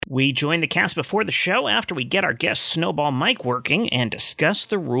We join the cast before the show after we get our guest Snowball Mike working and discuss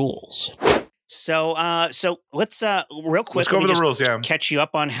the rules. So let's real quick. Let's go over the rules. Yeah, catch you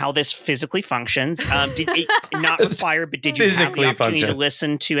up on how this physically functions. Not required, but did you have the opportunity to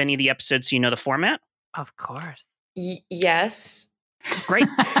listen to any of the episodes so you know the format? Of course. Yes. Great.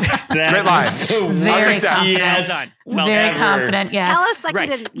 Great line. Very confident. Yes. Well done. Very confident. Yes. Tell us like Right.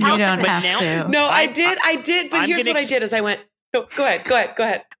 you didn't. You Tell us don't like have to. No, I did. But here's what I did: is I went. Go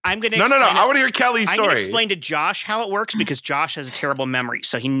ahead. I'm going to No. I want to hear Kelly's I'm going story. to explain to Josh how it works because Josh has a terrible memory,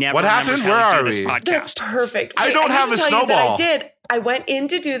 so he never What remembers happened? how to Where do this are we? podcast. That's perfect. I don't have need a to tell you that snowball. I did. I went in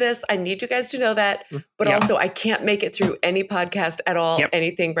to do this. I need you guys to know that. But Yeah. also, I can't make it through any podcast at all,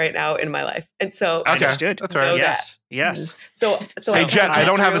 anything right now in my life. And so, Okay, Understood. that's right. Yes. So Hey, Jet, I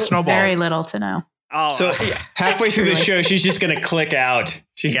don't have a snowball. Very little to know. Oh, So halfway through the show, she's just going to click out.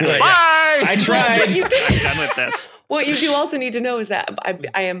 She's Yes. like, Bye. I tried. I'm done with this. What you do also need to know is that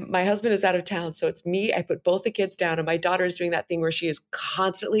my husband is out of town. So it's me. I put both the kids down and my daughter is doing that thing where she is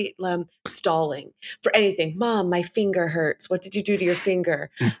constantly stalling for anything. Mom, my finger hurts. What did you do to your finger?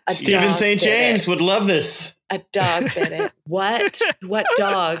 Stephen dog St. bit James it. would love this. A dog bit it. What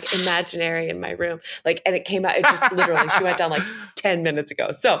dog imaginary in my room? And it came out, it just literally, she went down 10 minutes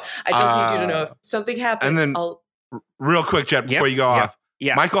ago. So I just need you to know if something happens, and then- I'll. Real quick, Jet, before you go off.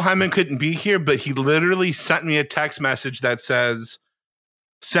 Yeah. Michael Hyman couldn't be here, but he literally sent me a text message that says,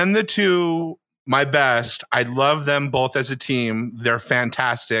 send the two my best. I love them both as a team. They're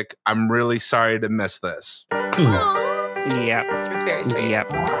fantastic. I'm really sorry to miss this. Yep. It's very sweet.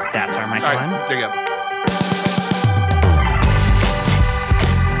 Yep. That's our Michael All Hyman. right, there you go.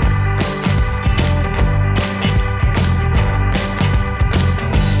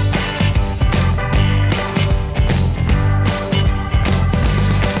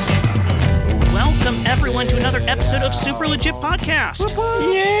 Welcome everyone to another episode of Super Legit Podcast.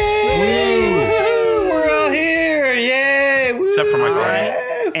 Yay! Woo-hoo! We're all here. Yay! Woo! Except for Michael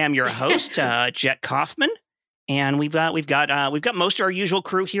I am your host, Jet Kaufman, and we've got most of our usual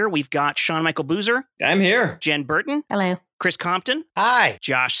crew here. We've got Sean Michael Boozer, I'm here. Jen Burton, Hello. Chris Compton, Hi.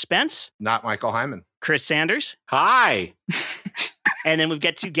 Josh Spence, Not Michael Hyman. Chris Sanders, Hi. and then we've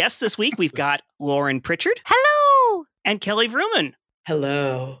got two guests this week. We've got Lauren Pritchard Hello. and Kelly Vrooman.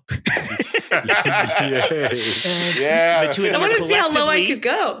 Hello. Yeah. The two of I them wanted are to see how low I collectively- could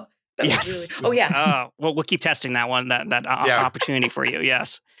go. That was Yes. really- oh, yeah. Well, we'll keep testing that one, that Yeah. opportunity for you.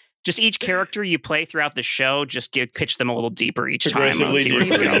 Yes. Just each character you play throughout the show, just pitch them a little deeper each time. Progressively See where we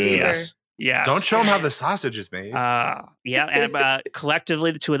deeper. go. Deeper. Yes. Yes. Don't show him how the sausage is made. Yeah, and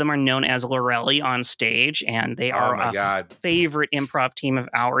collectively, the two of them are known as Laurelly on stage, and they are Oh my a God. favorite improv team of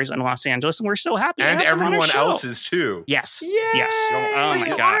ours in Los Angeles, and we're so happy. to And have them on our everyone show. else's too. Yes. Yay! Yes. Oh We're my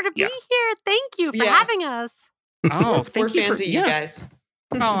so God. honored to Yeah. be here. Thank you for Yeah. having us. Oh, We're thank you fans for of you guys.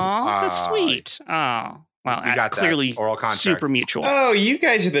 Aw, that's sweet. Oh, well, You got that clearly oral contract. super mutual. Oh, you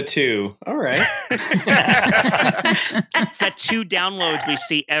guys are the two. All right. It's that 2 downloads we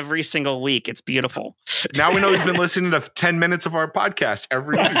see every single week. It's beautiful. Now we know he's been listening to 10 minutes of our podcast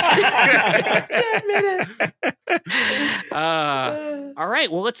every week. 10 minutes. All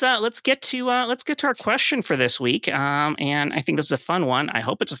right. Well, let's get to our question for this week. And I think this is a fun one. I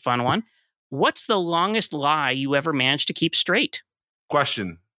hope it's a fun one. What's the longest lie you ever managed to keep straight?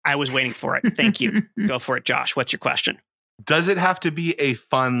 Question. I was waiting for it. Thank you. Go for it, Josh. What's your question? Does it have to be a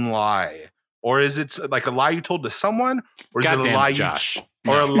fun lie? Or is it like a lie you told to someone? Or is it a Goddamn lie it, Josh.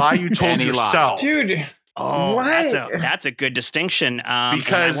 or a lie you told Any lie. yourself? Dude. Oh, What? that's a good distinction.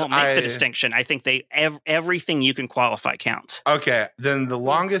 Because and I won't make the distinction. I think everything you can qualify counts. Okay, then the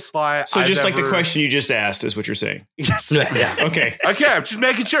longest lie So I've just like the ever- question you just asked is what you're saying. Yes. Yeah. Okay. Okay, I'm just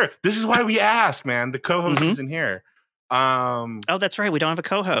making sure. This is why we ask, man. The co-host Mhm. isn't here. Oh, that's right. We don't have a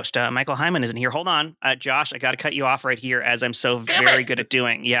co-host. Michael Hyman isn't here. Hold on. Josh, I got to cut you off right here as I'm so very good at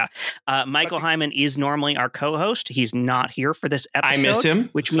doing. Yeah. Michael Hyman is normally our co-host. He's not here for this episode. I miss him.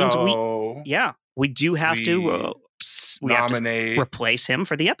 Which means So we do have to we have to nominate replace him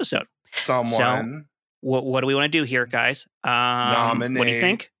for the episode. someone. What do we want to do here, guys? What do you Nominate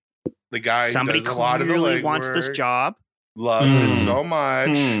think? The guy Somebody who does a lot of the clearly wants this legwork, job. loves it Hmm. so much,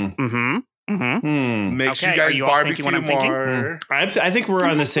 Mm-hmm. Mm-hmm. makes Okay, you are guys you all thinking barbecue what I'm thinking? more. I think we're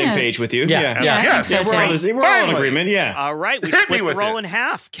on the same Yeah. page with you. Yeah. Yeah. Yeah, I Yes. think so We're all, too. we're all in Finally. agreement. Yeah. All right, we Hit split me the with role it. in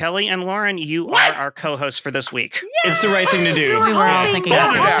half. Kelly and Lauren, you What? are our co-hosts for this week. It's the right thing to do. We were We were all hoping. thinking We were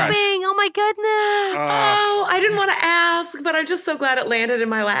about that. hoping. Oh my goodness. Oh, I didn't want to ask, but I'm just so glad it landed in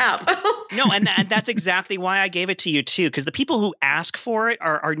my lap. No, and that's exactly why I gave it to you too, because the people who ask for it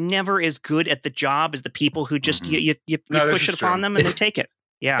are never as good at the job as the people who just you No, this push is it upon true. them and they take it.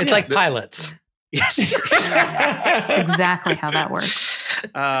 Yeah. It's like pilots. Yes. That's exactly how that works.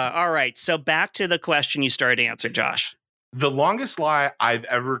 All right. So back to the question you started to answer, Josh. The longest lie I've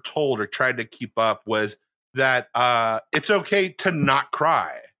ever told or tried to keep up was that it's okay to not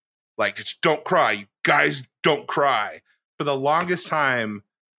cry. Like, just don't cry. You guys don't cry. For the longest time,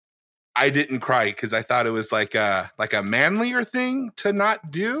 I didn't cry because I thought it was like a manlier thing to not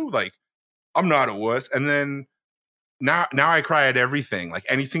do. Like, I'm not a wuss. And then now I cry at everything. Like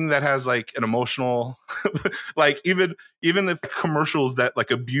anything that has like an emotional, like even if commercials that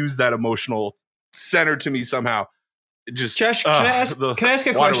like abuse that emotional center to me somehow. It just Josh, can I ask a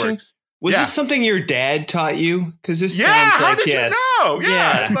question? Waterworks. Was this something your dad taught you? Because this sounds how like did yes. you know?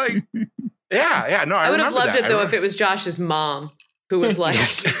 Yeah. Like, yeah. No, I would have remember loved that. it though if it was Josh's mom who was like,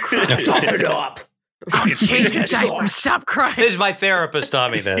 "Stop it up." I'll change your diaper. Stop crying. This is my therapist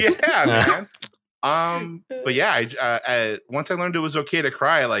taught me this. Yeah, man. But yeah, I once I learned it was okay to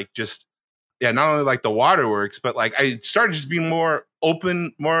cry, like just not only like the waterworks, but like I started just being more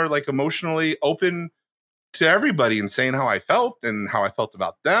open, more like emotionally open to everybody and saying how I felt and how I felt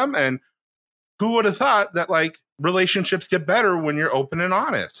about them. And who would have thought that like relationships get better when you're open and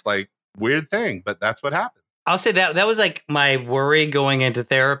honest? Like weird thing, but that's what happened. I'll say that was like my worry going into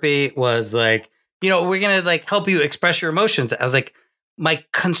therapy was like, we're going to like help you express your emotions. I was like, my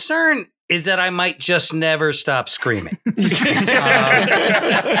concern is that I might just never stop screaming. And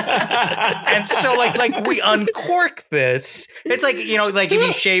so like we uncork this. It's like, like if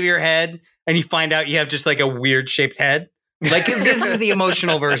you shave your head and you find out you have just like a weird shaped head. Like this is the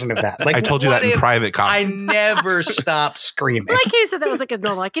emotional version of that. Like I told you that in private. I never stopped screaming. Like you said, that was like a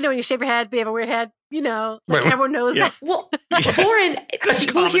normal, like, when you shave your head, you have a weird head, like everyone knows that. Well, Lauren,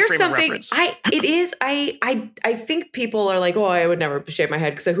 here's something. Reference. I think people are like, oh, I would never shave my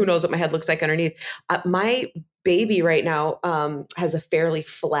head because who knows what my head looks like underneath. My baby right now has a fairly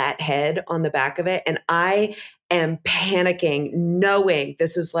flat head on the back of it, and I am panicking, knowing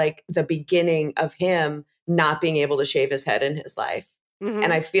this is like the beginning of him not being able to shave his head in his life. Mm-hmm.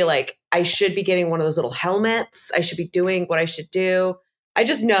 And I feel like I should be getting one of those little helmets. I should be doing what I should do. I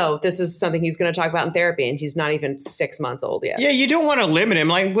just know this is something he's going to talk about in therapy, and he's not even 6 months old yet. Yeah, you don't want to limit him.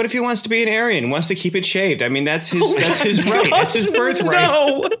 Like, what if he wants to be an Aryan, wants to keep it shaved? I mean, that's his right. That's his birthright.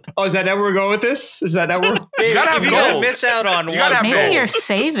 No. Oh, is that where we're going with this? Is that where you gotta have gold. Miss out on one. Maybe you're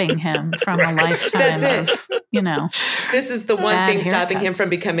saving him from a lifetime of, This is the one thing stopping him from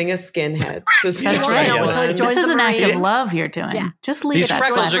becoming a skinhead. This is an act of love you're doing. Yeah. Just leave These that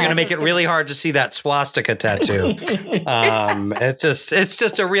freckles are going to make it really hard to see that swastika tattoo. It's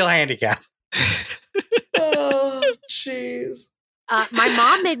just a real handicap. Oh, jeez. My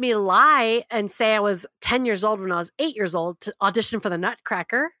mom made me lie and say I was 10 years old when I was 8 years old to audition for the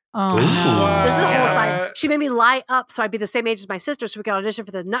Nutcracker. Oh, no. This is a whole side. She made me lie up so I'd be the same age as my sister so we could audition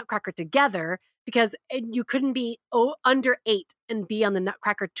for the Nutcracker together because you couldn't be under 8 and be on the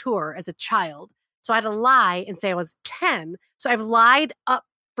Nutcracker tour as a child. So I had to lie and say I was 10. So I've lied up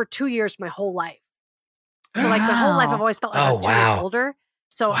for 2 years my whole life. So like my whole life I've always felt like I was 2 years older.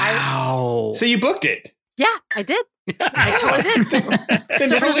 So So you booked it. Yeah, I did. I totally did.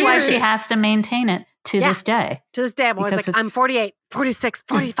 This is why she has to maintain it to this day. To this day, I'm always like, I'm 48, 46,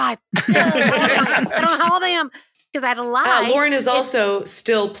 45. I don't know how old I am because I had to lie. Lauren is also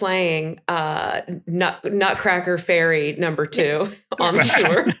still playing Nutcracker Fairy number 2 on the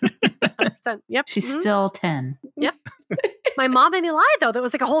tour. 100%. Yep. She's still 10. Yep. My mom made me lie, though. That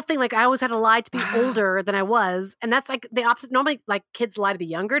was like a whole thing. Like, I always had to lie to be older than I was. And that's like the opposite. Normally, like, kids lie to be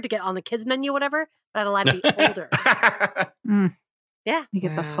younger to get on the kids' menu, whatever. But I had to lie to be older. Yeah. You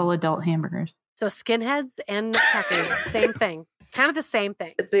get the full adult hamburgers. So skinheads and nutcrackers, same thing. Kind of the same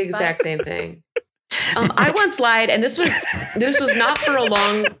thing. The exact same thing. I once lied, and this was not for a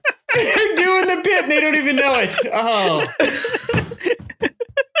long... They're doing the bit and they don't even know it. Oh.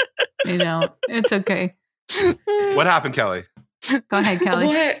 It's okay. What happened, Kelly? Go ahead, Kelly.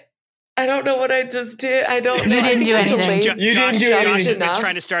 What? I don't know what I just did. I don't know. You didn't do anything. You didn't do anything. Josh has been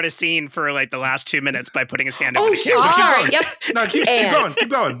trying to start a scene for like the last 2 minutes by putting his hand over Oh, the shoot. camera. Sorry. Yep. No, keep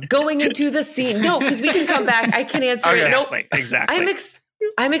going. Going into the scene. No, because we can come back. I can answer it. Nope. Exactly.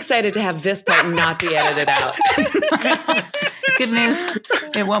 I'm excited to have this part not be edited out. Good news.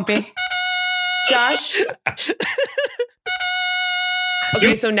 It won't be. Josh?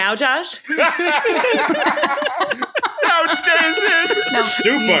 Okay, so now Josh? Now it stays in. No,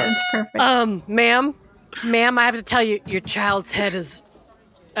 Super. It's perfect. Ma'am, I have to tell you, your child's head is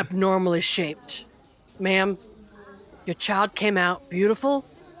abnormally shaped. Ma'am, your child came out beautiful.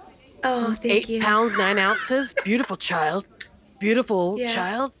 Oh, thank you. 8 pounds, 9 ounces. Beautiful child. Beautiful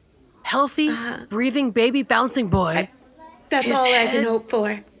child. Healthy, breathing baby bouncing boy. That's His all I head- can hope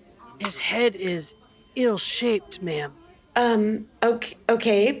for. His head is ill-shaped, ma'am.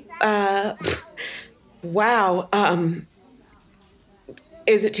 Okay. Wow.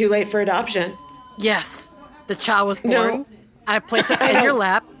 Is it too late for adoption? Yes. The child was born. No. I placed it in your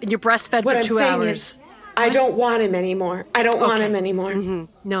lap, and you breastfed What for I'm 2 saying hours. is, I don't want him anymore. I don't want him anymore.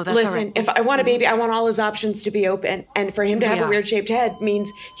 No, that's all Listen, right. if I want a baby, I want all his options to be open. And for him to have a weird shaped head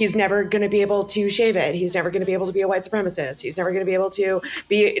means he's never going to be able to shave it. He's never going to be able to be a white supremacist. He's never going to be able to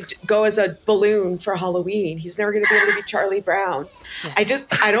go as a balloon for Halloween. He's never going to be able to be Charlie Brown. I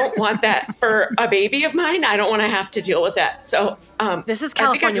don't want that for a baby of mine. I don't want to have to deal with that. So This is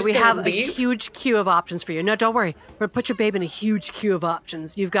I think I'm California. just We gonna have leave. a huge queue of options for you. No, don't worry. We're going to put your baby in a huge queue of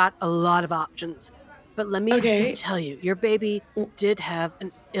options. You've got a lot of options. But let me just tell you, your baby did have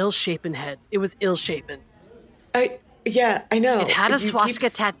an ill-shapen head. It was ill-shapen. Yeah, I know. It had a swastika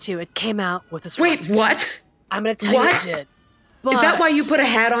tattoo. It came out with a swastika. Wait, what? I'm going to tell you it did. Is that why you But- put a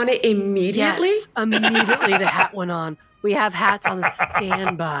hat on it immediately? Yes, immediately the hat went on. We have hats on the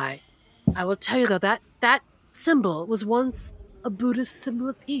standby. I will tell you, though, that symbol was once a Buddhist symbol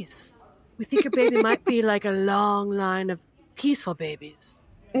of peace. We think your baby might be like a long line of peaceful babies.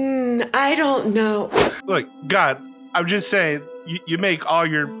 I don't know. Look, God, I'm just saying, you make all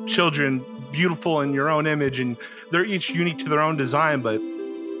your children beautiful in your own image, and they're each unique to their own design. But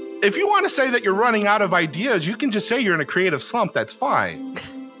if you want to say that you're running out of ideas, you can just say you're in a creative slump. That's fine.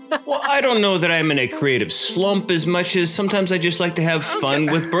 Well, I don't know that I'm in a creative slump as much as sometimes I just like to have fun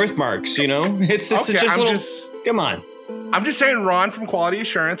with birthmarks, you know? It's Okay, just I'm little... just- Come on. I'm just saying, Ron from Quality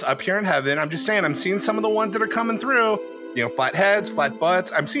Assurance up here in heaven. I'm just saying, I'm seeing some of the ones that are coming through. You know, flat heads, flat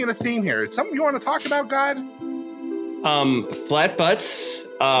butts. I'm seeing a theme here. It's something you want to talk about, God? Flat butts.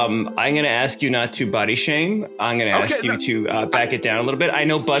 I'm going to ask you not to body shame. I'm going to ask you to back it down a little bit. I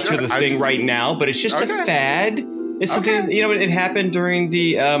know butts are the thing right now, but it's just a fad. It's something, you know, it happened during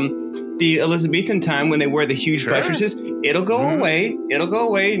the Elizabethan time when they wear the huge buttresses. It'll go away. It'll go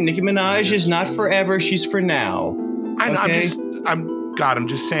away. Nicki Minaj is not forever. She's for now. I'm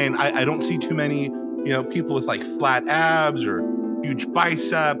just saying, I don't see too many, you know, people with like flat abs or huge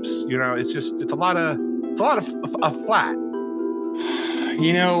biceps. You know, it's a lot of flat.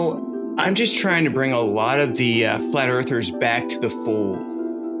 You know, I'm just trying to bring a lot of the flat earthers back to the fold.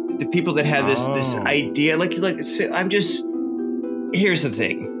 The people that have this idea, I'm just. Here's the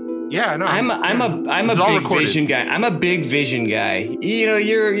thing. Yeah, no. I'm a big vision guy. I'm a big vision guy. You know,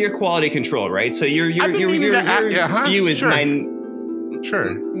 you're quality control, right? So your view is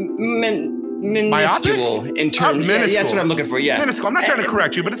minuscule in terms. Yeah, that's what I'm looking for. Yeah, minuscule. I'm not trying to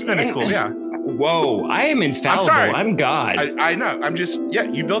correct you, but it's minuscule. Yeah. Whoa, I am infallible. I'm sorry. I'm God. I know. I'm just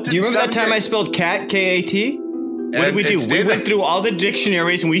you built it. Do you remember that time I spelled cat K-A-T? What did we do? We went through all the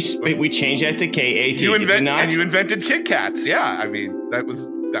dictionaries and we changed that to K-A-T. You invented Kit Kats. Yeah, I mean that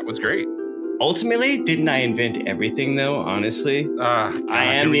was great. Ultimately, didn't I invent everything though? Honestly, God, I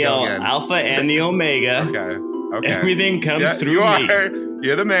am the alpha and the omega. Okay. Everything comes through me.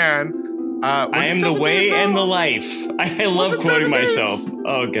 You're the man. I am the way and the life. I love quoting myself.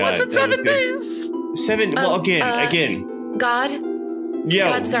 Oh God, was it 7 days? 7. Well, again. God.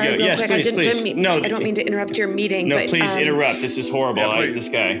 God, sorry, real quick. Please, I don't mean to interrupt your meeting. No, but, please interrupt. This is horrible. This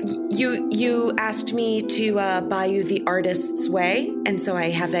guy. You asked me to buy you the artist's way, and so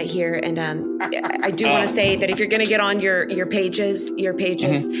I have that here. And I do want to say that if you're going to get on your pages, you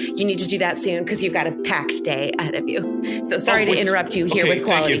need to do that soon because you've got a packed day ahead of you. So sorry to interrupt you here with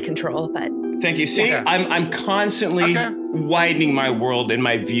quality control, but thank you. See, I'm constantly widening my world and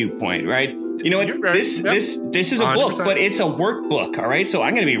my viewpoint, right? You know what? This is a 100%. Book, but it's a workbook. All right. So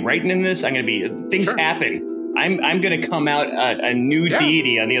I'm going to be writing in this. I'm going to be things happen. I'm going to come out a new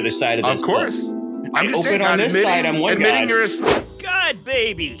deity on the other side of this. Of course. Book. I'm just open on this side. I'm one God. God,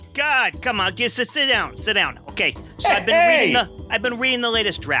 baby, God, come on, sit down. Okay. So I've been reading the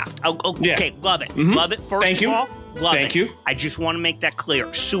latest draft. Okay, love it. Mm-hmm. Love it. First of all, love it. Thank you. I just want to make that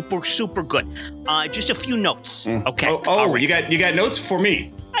clear. Super, super good. Just a few notes. Okay. Oh, right. you got notes for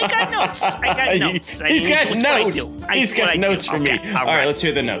me. I got notes. He's got notes. He's got notes for me. All right, let's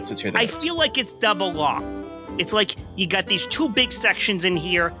hear the notes. I feel like it's double long. It's like you got these two big sections in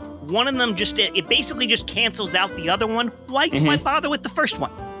here. One of them it basically just cancels out the other one. Why bother with the first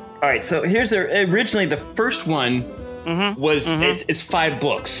one? All right, so here's originally the first one was it's 5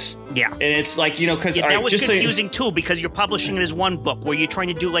 books. Yeah. And it's like, you know, because that was confusing too because you're publishing it as one book. Were you trying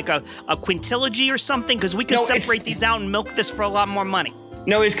to do like a quintilogy or something? Because we could separate these out and milk this for a lot more money.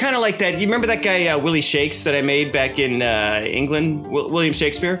 No, it's kind of like that. You remember that guy Willie Shakes that I made back in England, William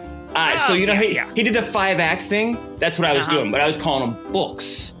Shakespeare? So you know, he did the 5-act thing. That's what I was doing, but I was calling them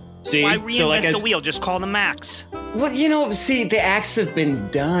books. See? Why reinvent the wheel? Just call them Max. Well, see, the acts have been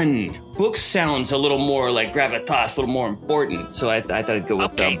done. Books sounds a little more like gravitas, a little more important. So I thought I'd go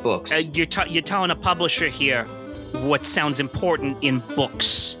with books. You're telling a publisher here what sounds important in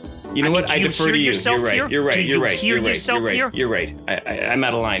books. You know what? I defer to you. You're right. You're right. You're right. I'm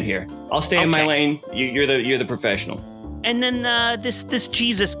out of line here. I'll stay in my lane. You're the professional. And then this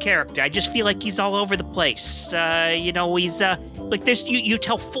Jesus character, I just feel like he's all over the place. He's like this. You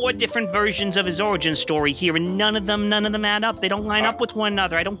tell 4 different versions of his origin story here, and none of them add up. They don't line up with one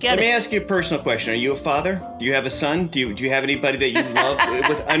another. I don't get it. Let me ask you a personal question. Are you a father? Do you have a son? Do you have anybody that you love?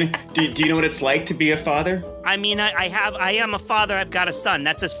 Do you know what it's like to be a father? I mean, I am a father. I've got a son.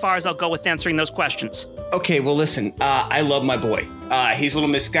 That's as far as I'll go with answering those questions. Okay, well, listen. I love my boy. He's a little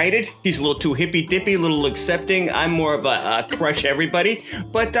misguided. He's a little too hippy-dippy, a little accepting. I'm more of a crush everybody.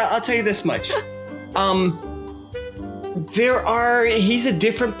 But I'll tell you this much. He's a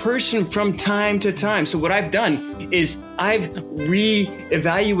different person from time to time. So what I've done is I've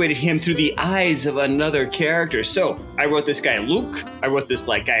re-evaluated him through the eyes of another character. So I wrote this guy Luke, I wrote this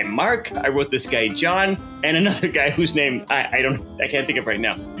guy Mark, I wrote this guy John, and another guy whose name I can't think of right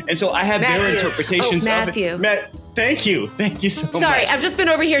now. And so I have their interpretations of it. Thank you so much. Sorry, I've just been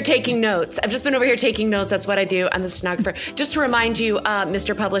over here taking notes. That's what I do. I'm the stenographer. Just to remind you,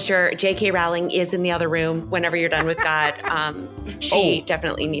 Mr. Publisher, J.K. Rowling is in the other room whenever you're done with God. She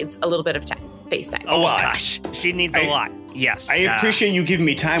definitely needs a little bit of time, FaceTime. Oh, gosh. She needs a lot. Yes. I appreciate you giving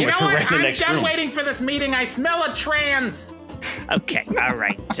me time with her right in the next room. I'm done waiting for this meeting. I smell a trans. Okay, all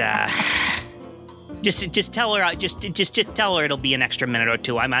right. Just tell her. Just tell her it'll be an extra minute or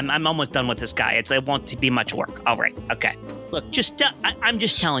two. I'm almost done with this guy. It won't be much work. All right. Okay. Look, I'm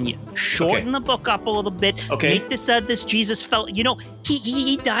just telling you. Shorten the book up a little bit. Okay. Make this Jesus fella.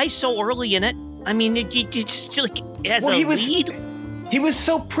 He dies so early in it. I mean, lead. He was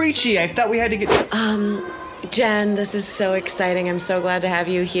so preachy. I thought we had to get. Jen, this is so exciting. I'm so glad to have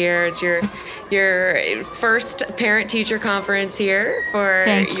you here. It's your first parent-teacher conference here for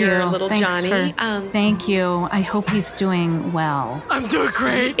your little Johnny. Thank you. I hope he's doing well. I'm doing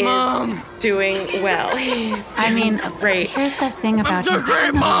great, Mom. Doing well. He's doing great. Here's the thing about him. I'm doing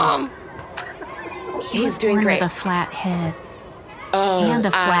great, Mom. He's doing great. With a flat head. Oh, and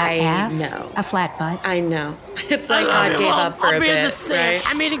a flat ass. know. A flat butt. I know. It's like God gave up for a bit. In the sand.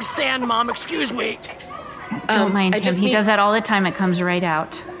 Right? I'm eating sand, Mom. Excuse me. Don't mind him. He does that all the time. It comes right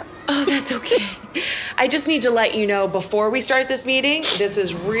out. Oh, that's okay. I just need to let you know before we start this meeting, this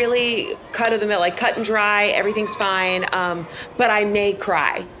is really cut of the middle, like cut and dry. Everything's fine. But I may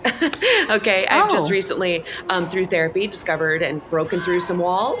cry. Okay. I've just recently, through therapy, discovered and broken through some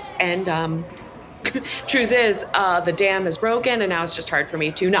walls. And truth is, the dam is broken, and now it's just hard for me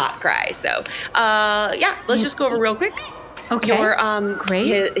to not cry. So, let's just go over real quick. Okay. Your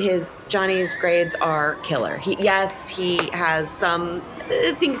great. His Johnny's grades are killer. He has some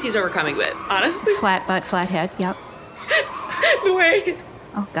things he's overcoming with. Honestly, flat butt, flat head. Yep. The way.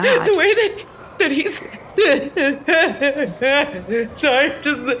 Oh God. The way that he's. Sorry,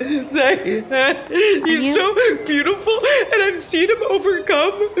 just say he's so beautiful, and I've seen him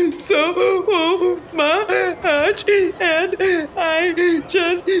overcome so much, and I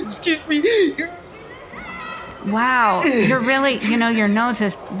just excuse me. Wow, you're really, your nose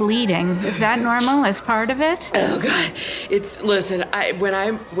is bleeding. Is that normal as part of it? Oh God, listen,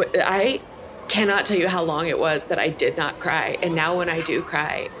 I cannot tell you how long it was that I did not cry. And now when I do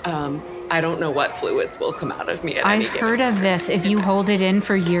cry, I don't know what fluids will come out of me at any I've heard of this. If you hold it in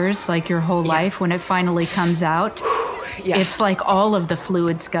for years, like your whole life, when it finally comes out, it's like all of the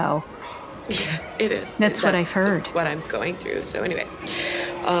fluids go. Yeah, it is. That's what I've heard. What I'm going through. So anyway,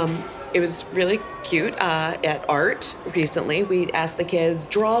 it was really cute. At art recently, we asked the kids,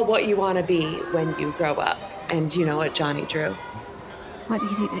 draw what you want to be when you grow up. And do you know what Johnny drew? What,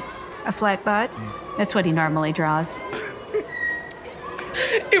 a flat butt? That's what he normally draws.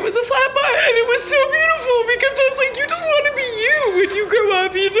 It was a flat butt, and it was so beautiful because I was like, you just want to be you when you grow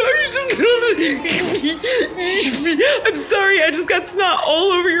up, You just I'm sorry, I just got snot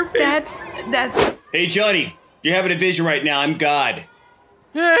all over your face. That's. Hey, Johnny, you're having a vision right now. I'm God.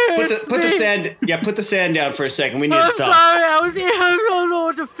 Put the sand down for a second. We need to talk. I'm sorry, I don't know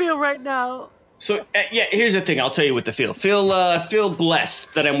what to feel right now. So here's the thing. I'll tell you what to feel. Feel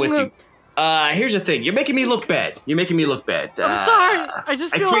blessed that I'm with you. Here's the thing. You're making me look bad. I'm sorry. I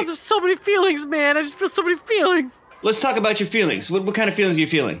just feel there's so many feelings, man. I just feel so many feelings. Let's talk about your feelings. What kind of feelings are you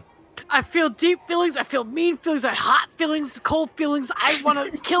feeling? I feel deep feelings. I feel mean feelings. I hot feelings, cold feelings. I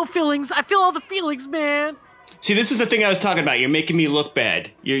want to kill feelings. I feel all the feelings, man. See, this is the thing I was talking about. You're making me look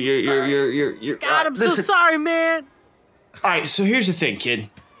bad. You're. God, I'm so sorry, man. All right, so here's the thing, kid.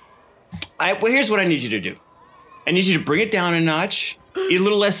 Well, here's what I need you to do. I need you to bring it down a notch. Eat a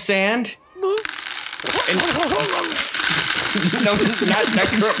little less sand. And, no, not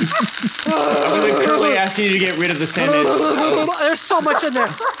I wasn't currently asking you to get rid of the sand. There's so much in there.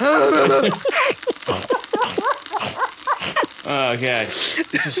 Oh god,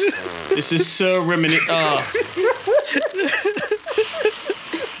 this is so reminiscent. Oh.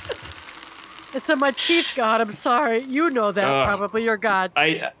 It's in my teeth, God. I'm sorry. You know that probably. You're God.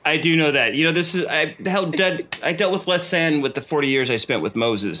 I do know that. You know, this is I dealt with less sand with the 40 years I spent with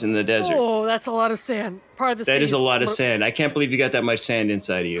Moses in the desert. Oh, that's a lot of sand. Part of the That is a lot of sand. I can't believe you got that much sand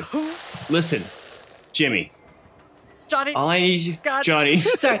inside of you. Listen, Jimmy. Johnny. All I need, God. Johnny.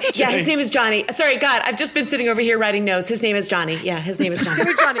 Sorry. Yeah, his name is Johnny. Sorry, God. I've just been sitting over here writing notes. His name is Johnny. Yeah, his name is Johnny.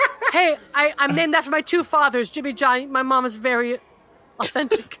 Jimmy Johnny. Hey, I'm named after my two fathers, Jimmy Johnny. My mom is very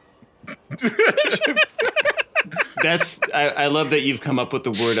authentic. I love that you've come up with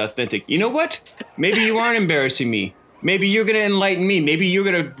the word authentic. You know what? Maybe you aren't embarrassing me. Maybe you're going to enlighten me. Maybe you're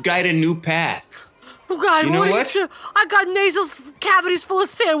going to guide a new path. Oh, God, you know what? I got nasal cavities full of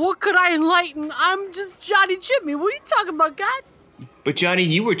sand. What could I enlighten? I'm just Johnny Jimmy. What are you talking about, God? But, Johnny,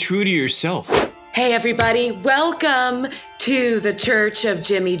 you were true to yourself. Hey, everybody. Welcome to the Church of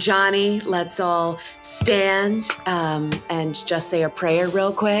Jimmy Johnny. Let's all stand and just say a prayer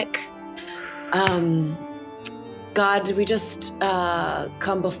real quick. God, we just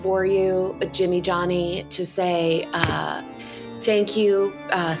come before you, Jimmy Johnny, to say thank you.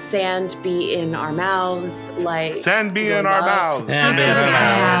 Sand be in our mouths, like sand be in our mouths. Sand be in our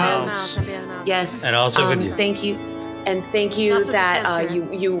mouths. Yes. And also with you. Thank you. And thank you that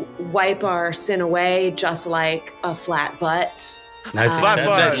you wipe our sin away just like a flat butt. That's flat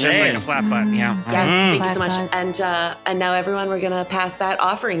butt. Just like a flat butt, yeah. Yes, thank you so much. Butt. And now everyone, we're gonna pass that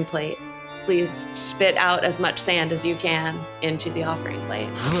offering plate. Please spit out as much sand as you can into the offering plate.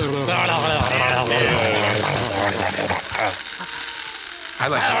 I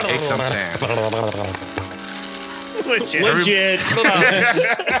like to take some sand. Legit.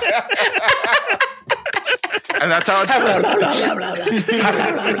 And that's how it's done.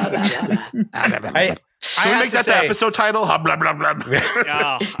 Can we make that the episode title? Blah, blah, blah,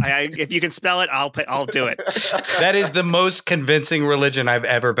 blah. If you can spell it, I'll do it. That is the most convincing religion I've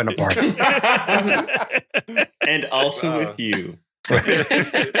ever been a part of. And also with you.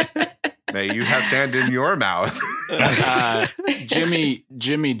 May you have sand in your mouth. Jimmy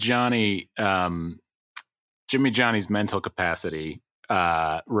Johnny's mental capacity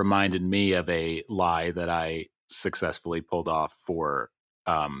reminded me of a lie that I successfully pulled off for,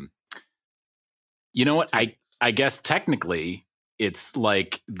 you know what? I guess technically it's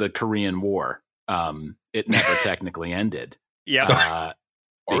like the Korean War. It never technically ended. Yeah.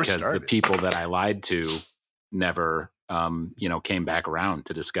 Because the people that I lied to never, came back around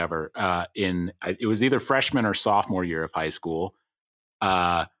to discover it was either freshman or sophomore year of high school.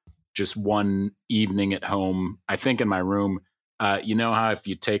 Just one evening at home, I think in my room, you know how if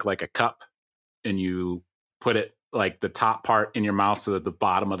you take like a cup and you put it like the top part in your mouth so that the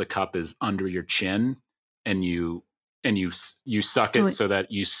bottom of the cup is under your chin, and you suck it so that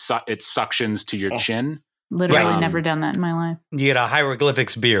it suctions to your chin. Literally never done that in my life. You get a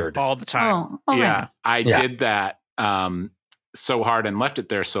hieroglyphics beard all the time. Oh yeah. I did that so hard and left it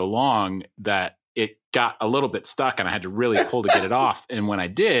there so long that it got a little bit stuck and I had to really pull to get it off. And when I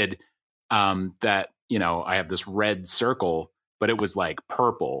did, I have this red circle, but it was like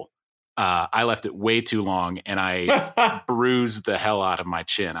purple. I left it way too long and I bruised the hell out of my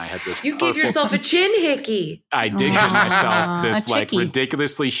chin. I had this. You gave yourself a chin hickey. I did give myself this like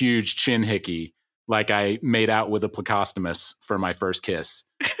ridiculously huge chin hickey. Like I made out with a plecostomus for my first kiss.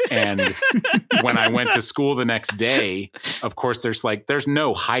 And when I went to school the next day, of course, there's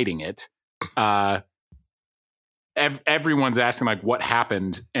no hiding it. Everyone's asking like what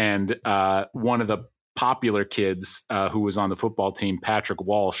happened. And one of the popular kids who was on the football team, Patrick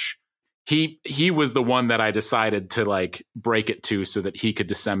Walsh, he was the one that I decided to like break it to so that he could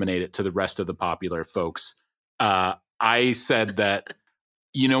disseminate it to the rest of the popular folks. I said that,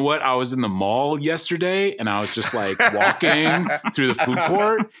 you know what? I was in the mall yesterday and I was just like walking through the food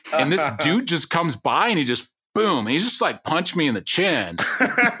court and this dude just comes by and he just boom. He just like punched me in the chin.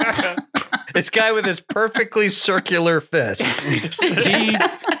 This guy with his perfectly circular fist.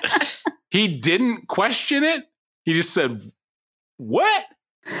 He didn't question it. He just said, "What?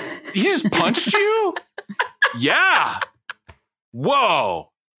 He just punched you?" Yeah.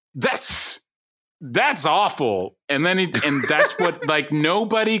 Whoa. That's awful. And then that's what like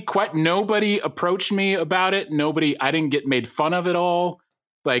nobody approached me about it. I didn't get made fun of at all.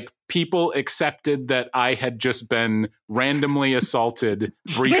 Like people accepted that I had just been randomly assaulted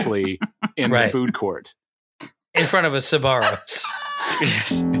briefly in the food court. In front of a Sbarro's.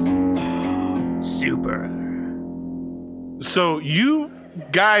 Yes. Super. So you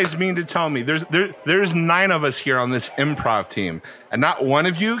guys mean to tell me there's 9 of us here on this improv team, and not one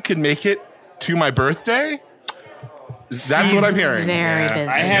of you can make it to my birthday? That's what I'm hearing. Very busy.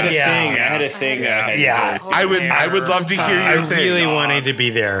 I had a thing. I would love to hear your thing. I really wanted to be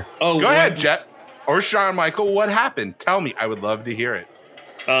there. Oh, go ahead, Jet or Sean Michael. What happened? Tell me. I would love to hear it.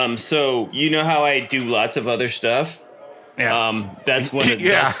 So you know how I do lots of other stuff. Yeah. That's one of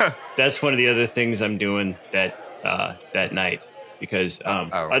that's one of the other things I'm doing that night because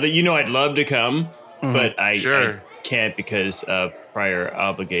I'd love to come, but I can't because of prior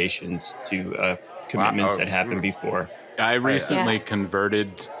obligations to commitments that happened before. I recently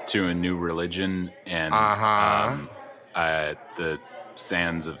converted to a new religion, and the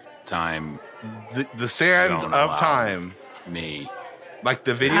sands of time. The sands of time. Me. Like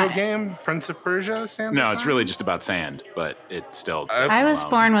the video game, Prince of Persia? No, it's really just about sand, but it's still... I was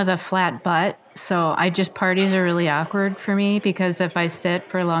born with a flat butt, so parties are really awkward for me because if I sit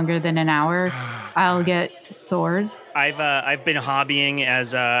for longer than an hour, I'll get sores. I've been hobbying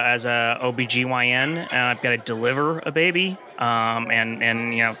as a OBGYN, and I've got to deliver a baby.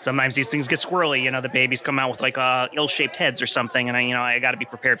 And sometimes these things get squirrely. The babies come out with like ill-shaped heads or something, and I got to be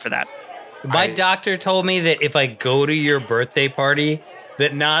prepared for that. My doctor told me that if I go to your birthday party,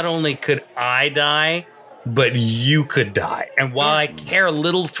 that not only could I die, but you could die. And while I care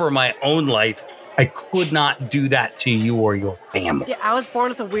little for my own life, I could not do that to you or your family. Yeah, I was born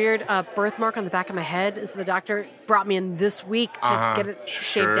with a weird birthmark on the back of my head, and so the doctor brought me in this week to get it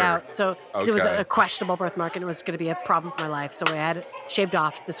shaved out. So it was a questionable birthmark, and it was going to be a problem for my life. So I had it shaved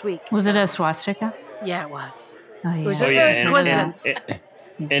off this week. Was it a swastika? Yeah, it was. Oh, yeah. It was a coincidence.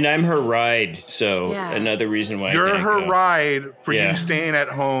 And I'm her ride, so another reason why you're I can't her go. ride for you staying at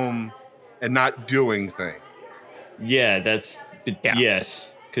home and not doing things. Yeah,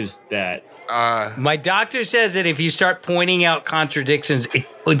 yes, because that. My doctor says that if you start pointing out contradictions, it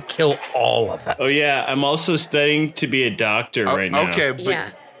could kill all of us. Oh yeah, I'm also studying to be a doctor right now. Okay,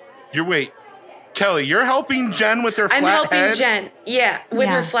 but Kelly, you're helping Jen with her flat head? I'm helping Jen, with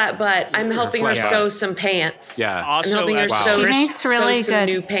her flat butt. I'm helping her sew some pants. Yeah. Also, I'm helping her sew some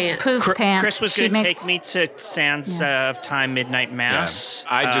new pants. Pants. Chris was going to take me to Sands of Time Midnight Mass.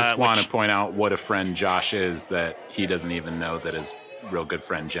 Yeah. I just want to point out what a friend Josh is, that he doesn't even know that his real good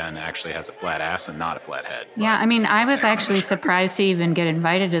friend Jen actually has a flat ass and not a flat head. Yeah, I mean, I was actually surprised to even get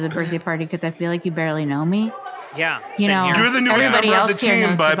invited to the birthday party because I feel like you barely know me. Yeah, you're the newest member of the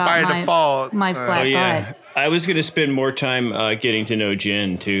team, but by default, my flat butt. I was going to spend more time getting to know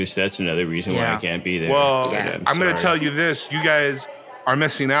Jen too, so that's another reason why I can't be there. Well, I'm going to tell you this: you guys are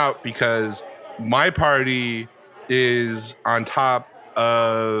missing out because my party is on top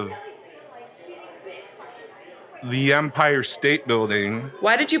of the Empire State Building.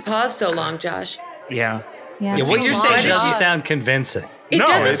 Why did you pause so long, Josh? Yeah. What you're saying doesn't sound convincing. It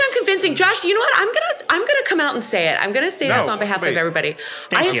doesn't sound convincing. Josh, you know what? I'm gonna come out and say it. I'm gonna say this on behalf of everybody.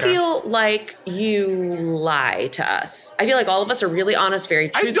 I feel like you lie to us. I feel like all of us are really honest, very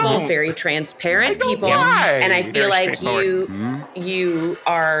truthful, very transparent people. And I feel like you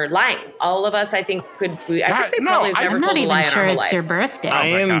are lying. All of us, I think, I could say probably have never told a lie in our whole life. It's your birthday. I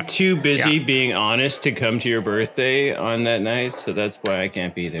am too busy being honest to come to your birthday on that night, so that's why I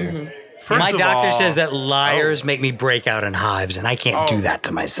can't be there. Mm-hmm. My doctor says that liars make me break out in hives, and I can't do that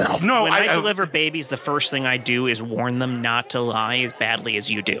to myself. No, when I deliver babies, the first thing I do is warn them not to lie as badly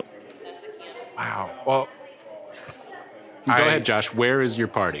as you do. Wow. Well, go ahead, Josh. Where is your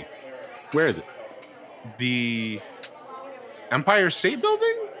party? Where is it? The Empire State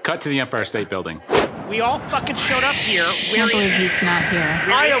Building? Cut to the Empire State Building. We all fucking showed up here. I can't believe he's not here.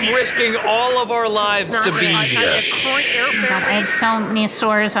 I am risking all of our lives to be here. I have so many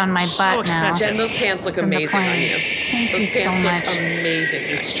sores on my butt now. Jen, those pants look amazing on you. Thank those you pants so much. look amazing.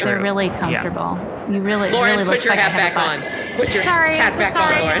 It's true. They're really comfortable. You really, Lauren, really put look your like hat I have back a on. butt. Put your Sorry, hat I'm so back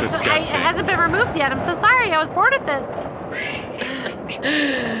sorry. on, Lauren. It hasn't been removed yet. I'm so sorry. I was bored with it.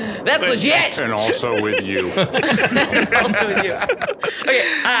 That's legit. And also with you. Also with you. Okay,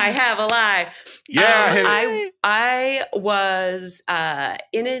 I have a lie. Yeah, I was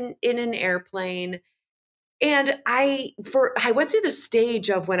in an airplane, and I went through the stage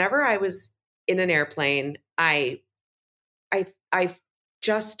of whenever I was in an airplane, I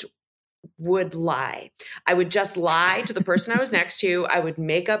just would lie. I would just lie to the person I was next to. I would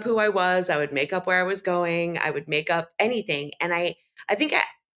make up who I was. I would make up where I was going. I would make up anything. And I think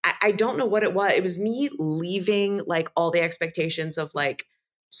I don't know what it was. It was me leaving like all the expectations of like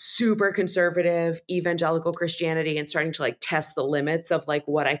super conservative evangelical Christianity and starting to like test the limits of like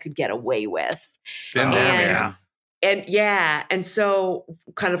what I could get away with. And so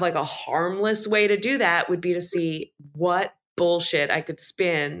kind of like a harmless way to do that would be to see what bullshit I could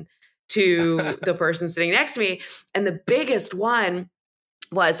spin to the person sitting next to me. And the biggest one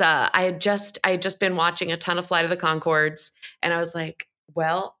was I had just been watching a ton of Flight of the Conchords, and I was like,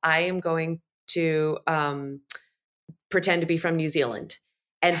 well, I am going to pretend to be from New Zealand.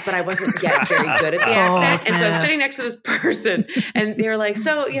 But I wasn't yet very good at the accent. And so I'm sitting next to this person and they're like,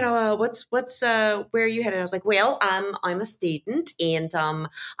 so, what's where are you headed? And I was like, well, I'm a student and I'm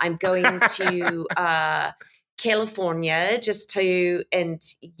going to California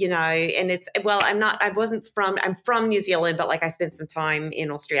I'm from New Zealand, but like I spent some time in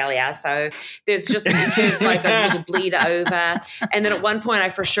Australia. So there's like a little bleed over. And then at one point I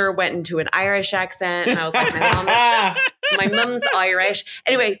for sure went into an Irish accent and I was like, my mum's Irish.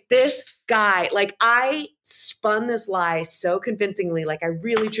 Anyway, this guy, like I spun this lie so convincingly, like I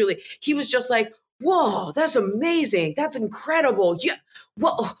really, truly, he was just like, whoa, that's amazing. That's incredible. Yeah.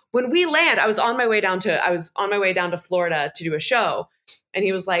 Well, when we land, I was on my way down to Florida to do a show. And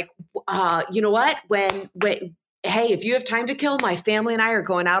he was like, you know what? Hey, if you have time to kill, my family and I are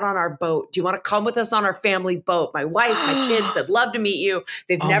going out on our boat. Do you want to come with us on our family boat? My wife, my kids, they'd love to meet you.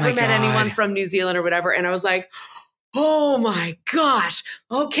 They've never met anyone from New Zealand or whatever. And I was like, oh my gosh.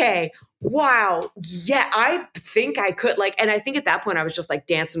 Okay. Wow. Yeah, I think I could and I think at that point I was just like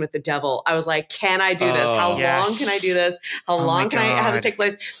dancing with the devil. I was like, can I do this? How long can I do this? How long can I have this take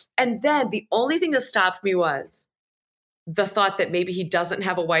place? And then the only thing that stopped me was the thought that maybe he doesn't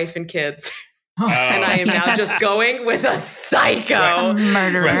have a wife and kids. And I am now just going with a psycho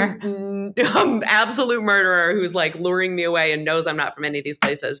murderer, absolute murderer who's like luring me away and knows I'm not from any of these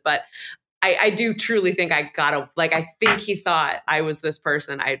places. But I do truly think I think he thought I was this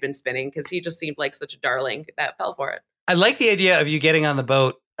person I had been spinning because he just seemed like such a darling that fell for it. I like the idea of you getting on the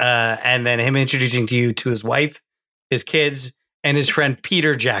boat and then him introducing you to his wife, his kids, and his friend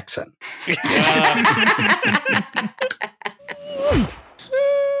Peter Jackson.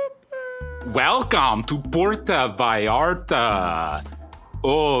 Welcome to Puerto Vallarta.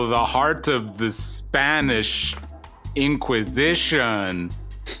 Oh, the heart of the Spanish Inquisition.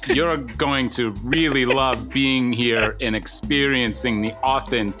 You're going to really love being here and experiencing the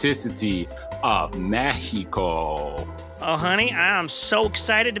authenticity of Mexico. Oh, honey, I'm so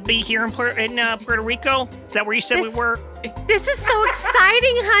excited to be here in Puerto Rico. Is that where you said we were? This is so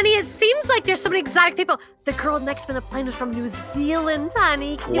exciting, honey. It seems like there's so many exotic people. The girl next to me on the plane was from New Zealand,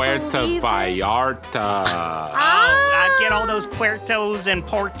 honey. Puerto Vallarta. I get all those puertos and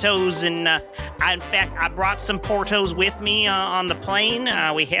portos, and in fact, I brought some portos with me on the plane.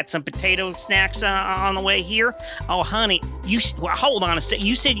 We had some potato snacks on the way here. Oh, honey, hold on a sec.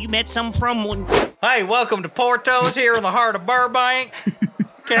 You said you met some from... Hey, welcome to Porto's here in the heart of Burbank.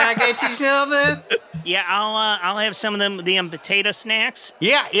 Can I get you something? Yeah, I'll have some of them potato snacks.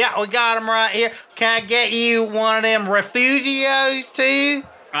 Yeah, we got them right here. Can I get you one of them refugios too?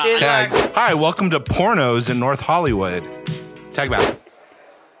 Hi, welcome to Pornos in North Hollywood. Tag back.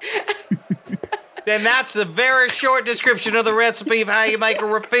 Then that's a very short description of the recipe of how you make a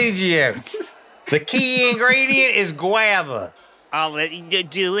refugio. The key ingredient is guava.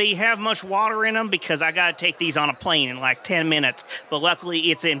 Do they have much water in them? Because I got to take these on a plane in like 10 minutes. But luckily,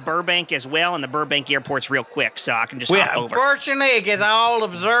 it's in Burbank as well, and the Burbank airport's real quick, so I can just hop over. Unfortunately, it gets all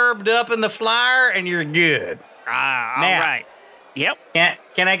absorbed up in the flyer, and you're good. All right. Yep.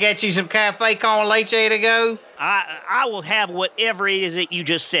 Can I get you some cafe con leche to go? I will have whatever it is that you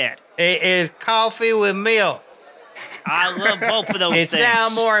just said. It is coffee with milk. I love both of those things. It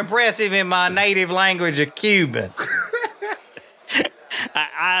sounds more impressive in my native language of Cuban.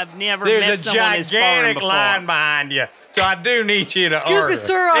 I've never met someone as foreign before. There's a gigantic line behind you, so I do need you to Excuse order. me,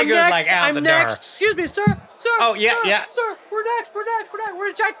 sir, I'm next. I'm next. Door. Excuse me, sir. Oh, yeah. Sir, we're next. We're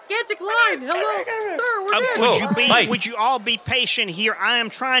in a gigantic line. Hello, sir, we're next. Would you all be patient here? I am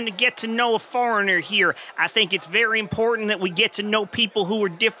trying to get to know a foreigner here. I think it's very important that we get to know people who are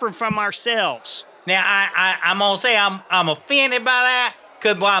different from ourselves. Now, I'm going to say I'm offended by that,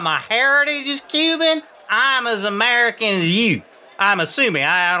 because while my heritage is Cuban, I'm as American as you. I'm assuming.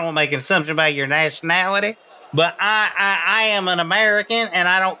 I don't make an assumption about your nationality, but I am an American, and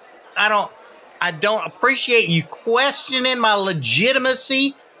I don't appreciate you questioning my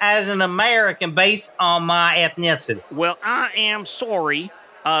legitimacy as an American based on my ethnicity. Well, I am sorry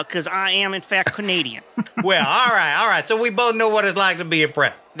because I am, in fact, Canadian. Well, all right. So we both know what it's like to be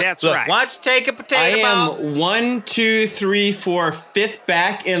oppressed. That's Look, right. Why don't you take a potato I am ball? 1, 2, 3, 4, 5th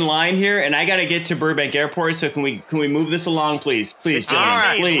back in line here, and I got to get to Burbank Airport. So can we move this along, please? Please, All gentlemen,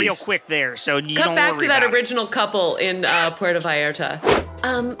 right, please. real quick there. So you Cut don't back worry to that about it. original couple in Puerto Vallarta.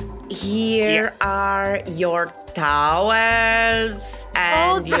 Here are your towels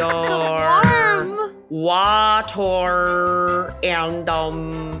and that's your so warm. water and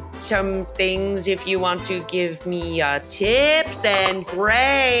some things. If you want to give me a tip, then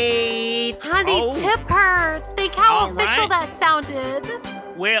great. Honey, Oh. tip her. Think how All official right. that sounded.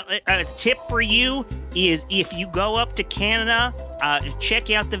 Well, a tip for you is if you go up to Canada, check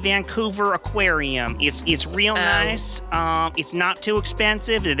out the Vancouver Aquarium. It's real nice. It's not too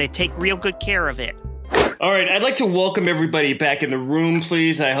expensive. They take real good care of it. All right, I'd like to welcome everybody back in the room,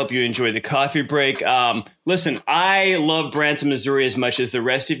 please. I hope you enjoyed the coffee break. Listen, I love Branson, Missouri as much as the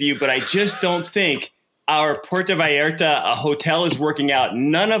rest of you, but I just don't think our Puerto Vallarta hotel is working out.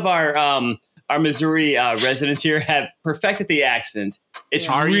 None of our Missouri residents here have perfected the accent. It's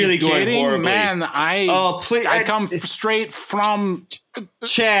Are really you going kidding? horribly. Man, I come straight from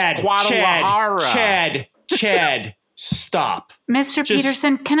Guadalajara. Chad, stop. Mr.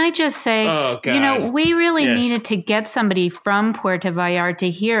 Peterson, can I just say, Oh, God. you know, we really Yes. needed to get somebody from Puerto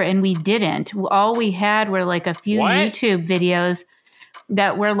Vallarta here, and we didn't. All we had were like a few What? YouTube videos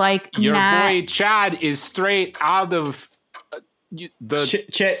that were like Your not. boy Chad is straight out of the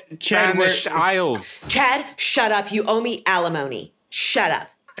Chad, Spanish Isles. Chad, shut up. You owe me alimony. Shut up.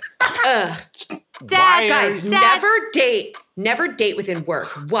 Ugh. Dad, Guys, Dad. never date within work.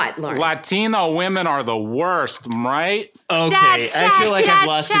 What, Lauren? Latino women are the worst, right? Okay, Dad, I Chad, feel like Dad, I've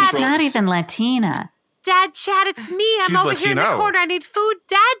lost Chad. It's control. not even Latina. Dad, Chad, it's me. I'm She's over here in the Latino. corner. I need food.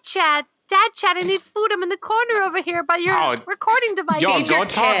 Dad, Chad, I need food. I'm in the corner over here by your Oh, recording device. Yo, Feed your don't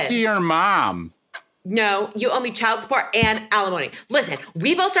talk kid. to your mom. No, you owe me child support and alimony. Listen,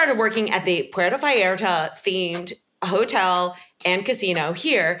 we both started working at the Puerto Vallarta themed hotel and casino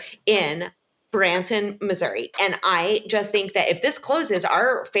here in Branson, Missouri. And I just think that if this closes,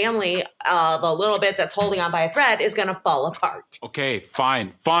 our family, the little bit that's holding on by a thread, is going to fall apart. Okay,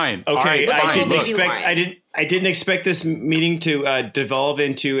 fine. All Okay, right, Look, I fine. didn't look. expect. I didn't expect this meeting to devolve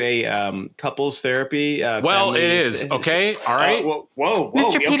into a couples therapy. Well, family- it is. Okay, all right. Whoa,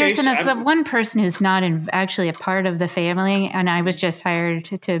 Mr. okay, Peterson so is the one person who's not actually a part of the family, and I was just hired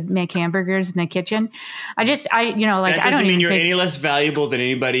to make hamburgers in the kitchen. that I doesn't don't mean even you're think, any less valuable than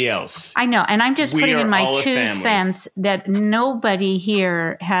anybody else. I know, and I'm just We putting are in my all a 2 family. cents that nobody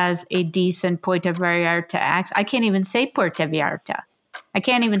here has a decent Puerto Vallarta accent. I can't even say Puerto Vallarta. I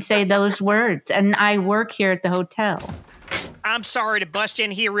can't even say those words, and I work here at the hotel. I'm sorry to bust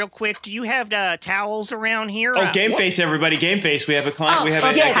in here real quick. Do you have towels around here? Oh, game face, everybody! Game face. We have a client. we have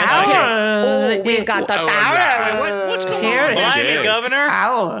a yes, guest. towel. Oh, we've got the power. What's going Here on? it Blimey, is. Governor.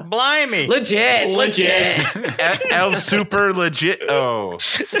 Ow. Blimey. Legit. El super legit. Oh,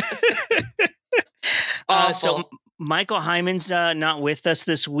 So Michael Hyman's not with us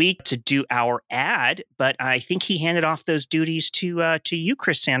this week to do our ad, but I think he handed off those duties to you,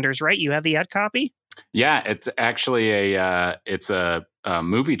 Chris Sanders, right? You have the ad copy? Yeah, it's actually a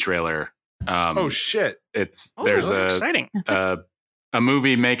movie trailer. oh shit! There's exciting. a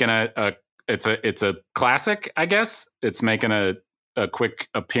movie making it's a classic, I guess. It's making a quick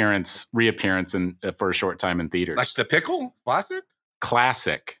reappearance for a short time in theaters. Like the pickle classic.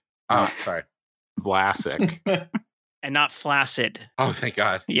 Classic, Oh, sorry. Vlasic. And not flaccid. Oh, thank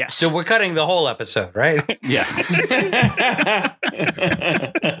God. Yes. So we're cutting the whole episode, right? Yes.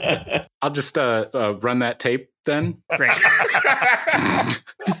 I'll just run that tape then. Great.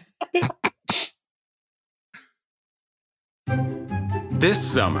 This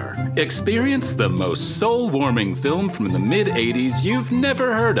summer, experience the most soul-warming film from the mid-'80s you've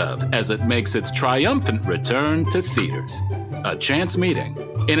never heard of as it makes its triumphant return to theaters. A chance meeting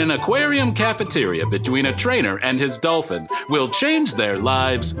in an aquarium cafeteria between a trainer and his dolphin will change their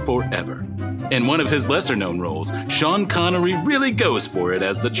lives forever. In one of his lesser-known roles, Sean Connery really goes for it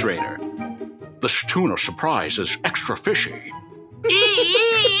as the trainer. The tuna surprise is extra fishy.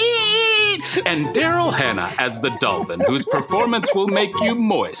 And Daryl Hannah as the dolphin, whose performance will make you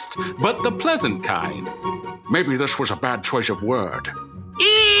moist, but the pleasant kind. Maybe this was a bad choice of word.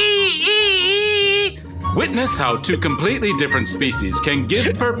 Witness how 2 completely different species can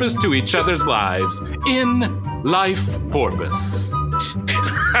give purpose to each other's lives in Life Porpoise.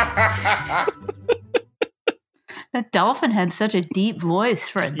 That dolphin had such a deep voice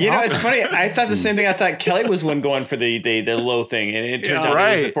for a dolphin. You know, it's funny. I thought the same thing. I thought Kelly was one going for the low thing, and it turns out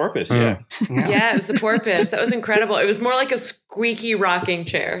it was the porpoise. Yeah, it was the porpoise. That was incredible. It was more like a squeaky rocking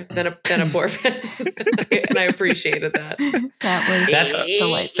chair than a porpoise, and I appreciated that. That's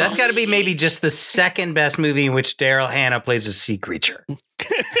delightful. That's got to be maybe just the second best movie in which Daryl Hannah plays a sea creature.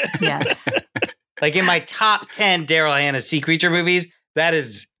 Yes. Like in my top 10 Daryl Hannah sea creature movies, that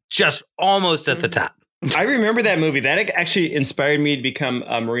is just almost at the top. I remember that movie. That actually inspired me to become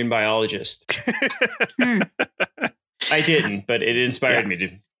a marine biologist. I didn't, but it inspired me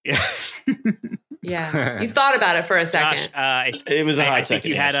to. Yeah. You thought about it for a second. Josh, it was a hot I think second.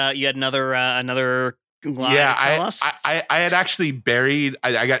 you had another line yeah, to tell us. I had actually buried.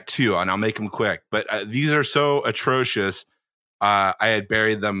 I got two, and I'll make them quick. But these are so atrocious. I had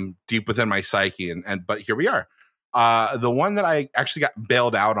buried them deep within my psyche, but here we are. The one that I actually got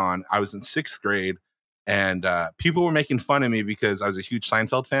bailed out on. I was in 6th grade. And people were making fun of me because I was a huge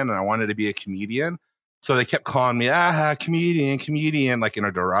Seinfeld fan and I wanted to be a comedian. So they kept calling me, comedian, like in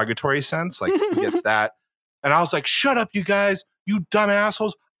a derogatory sense, like who gets that? And I was like, shut up, you guys, you dumb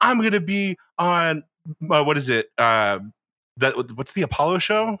assholes. I'm going to be on, what is it? What's the Apollo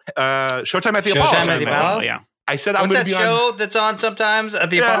show? Showtime at the Apollo. Showtime at the Apollo, yeah. I said, I'm going to be on. What's that show that's on sometimes at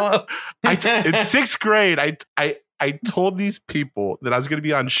the Apollo? In 6th grade, I told these people that I was going to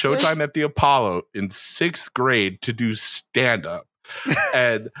be on Showtime at the Apollo in 6th grade to do stand-up.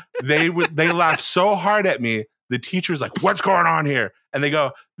 And they laughed so hard at me. The teacher's like, what's going on here? And they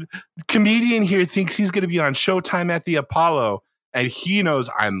go, comedian here thinks he's going to be on Showtime at the Apollo. And he knows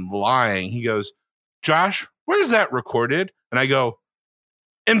I'm lying. He goes, Josh, where is that recorded? And I go,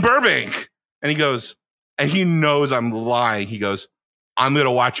 in Burbank. And he goes, and he knows I'm lying. He goes, I'm going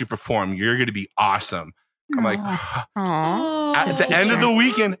to watch you perform. You're going to be awesome. I'm like, at the end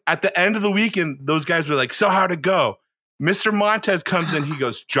of the weekend, those guys were like, so how'd it go? Mr. Montez comes in. He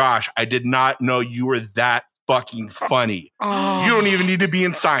goes, Josh, I did not know you were that fucking funny. You don't even need to be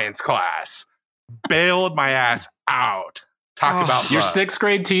in science class. Bailed my ass out. Talk about your love. 6th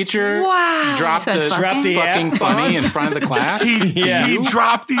grade teacher. Wow, dropped the fucking funny in front of the class. He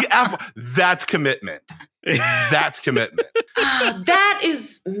dropped the F. That's commitment. That's commitment.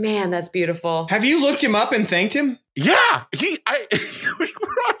 That's beautiful. Have you looked him up and thanked him? Yeah, we're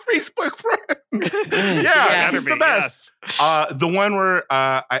on Facebook friends. Yeah, he's the best. Yes. The one where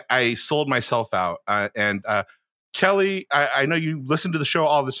I sold myself out, and Kelly, I know you listen to the show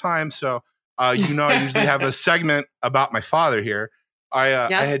all the time, so I usually have a segment about my father here. I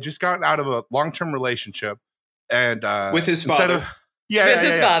had just gotten out of a long-term relationship, and with his father.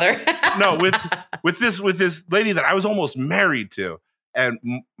 Father. No, with this lady that I was almost married to, and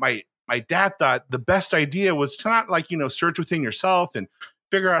my dad thought the best idea was to not search within yourself and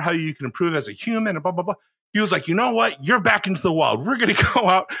figure out how you can improve as a human and blah blah blah. He was like, you know what? You're back into the wild. We're gonna go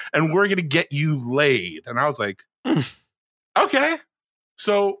out and we're gonna get you laid. And I was like, okay.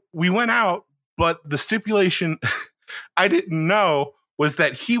 So we went out, but the stipulation I didn't know was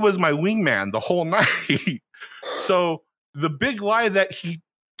that he was my wingman the whole night. So the big lie that he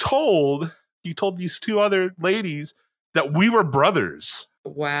told these two other ladies that we were brothers.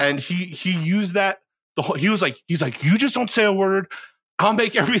 Wow. And he used that he's like, you just don't say a word. I'll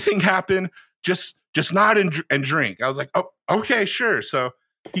make everything happen. Just nod and drink. I was like, oh, okay, sure. So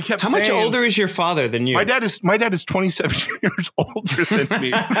he kept saying, how much older is your father than you? My dad is 27 years older than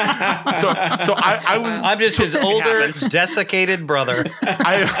me. So I'm just his older, desiccated brother.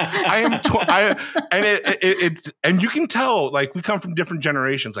 And you can tell, like, we come from different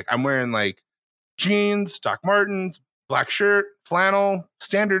generations. Like, I'm wearing like jeans, Doc Martens, black shirt, flannel,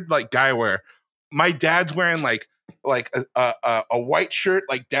 standard like guy wear. My dad's wearing like a white shirt,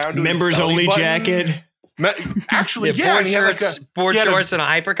 like down to members only jacket. Actually, board shorts, board shorts, and a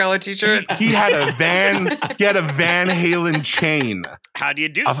Hypercolor T-shirt. He had a Van Halen chain. How do you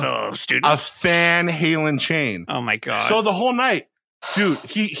do, fellow students? A Van Halen chain. Oh my god! So the whole night, dude,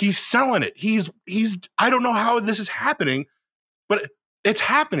 he's selling it. He's. I don't know how this is happening, but it's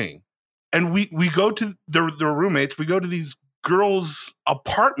happening. And we go to their roommates. We go to these girls'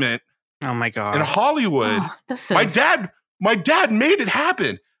 apartment. Oh my god! In Hollywood. My dad made it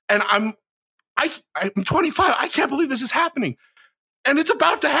happen, and I'm 25. I can't believe this is happening. And it's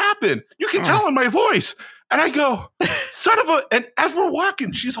about to happen. You can tell in my voice. And I go, son of a, and as we're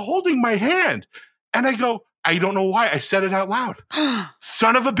walking, she's holding my hand. And I go, I don't know why I said it out loud.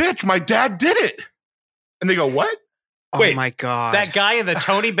 Son of a bitch, my dad did it. And they go, what? Wait, oh my God. That guy in the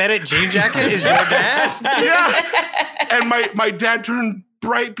Tony Bennett jean jacket is your dad? Yeah. And my dad turned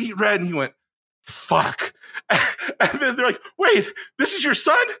bright beet red and he went, fuck. And then they're like, wait, this is your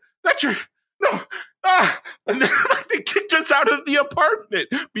son? no. And then they kicked us out of the apartment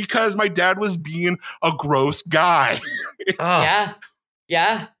because my dad was being a gross guy.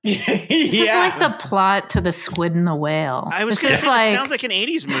 Yeah. This is like the plot to The Squid and the Whale. I was going to say, this sounds like an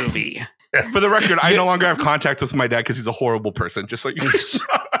 80s movie. For the record, I no longer have contact with my dad because he's a horrible person, just like you.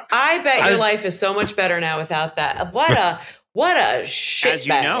 I bet your life is so much better now without that. What a shit As you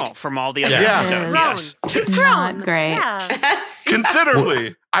bag. know from all the other episodes. Yes. He's grown. Not great. Yeah.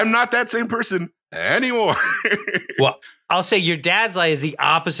 Considerably. I'm not that same person anymore. Well, I'll say your dad's lie is the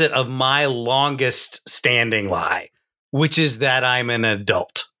opposite of my longest standing lie, which is that I'm an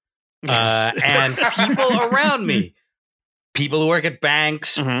adult. And people around me, people who work at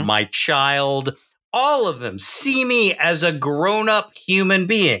banks, my child, all of them see me as a grown-up human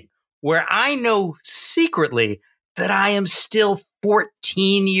being, where I know secretly that I am still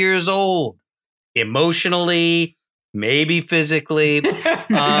 14 years old, emotionally, maybe physically. But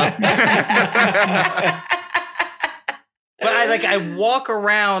I walk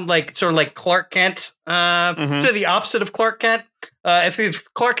around sort of like Clark Kent, to the opposite of Clark Kent.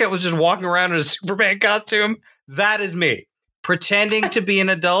 If Clark Kent was just walking around in a Superman costume, that is me. Pretending to be an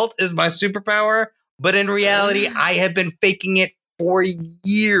adult is my superpower, but in reality, I have been faking it for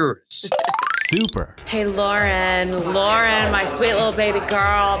years. Super. Hey, Lauren, my sweet little baby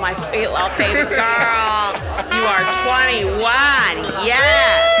girl, You are 21.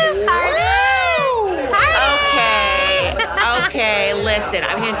 Yes. Woo! Okay, listen,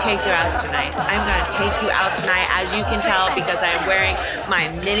 I'm going to take you out tonight. As you can tell, because I am wearing my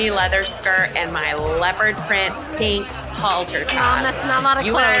mini leather skirt and my leopard print pink halter top. Mom, that's not a lot of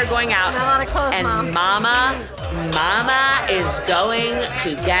you clothes. and I are going out. Not a lot of clothes, and Mom. Mama is going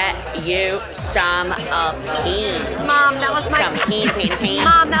to get you some peen. Mom, that was my peen.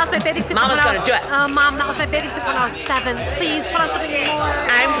 Mom, that was my bathing suit. Mama's going to do it. Mom, that was my bathing suit when I was 7. Please put on something more.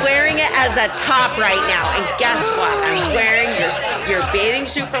 I'm wearing it as a top right now, and guess what? I'm wearing your bathing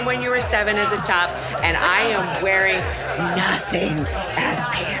suit from when you were 7 as a top, and I am wearing nothing as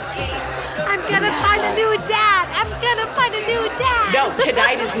panties. I'm gonna find a new dad. No,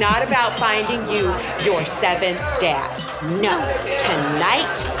 tonight is not about finding you your 7th dad. No,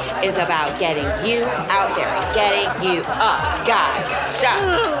 tonight is about getting you out there and getting you up, guys. So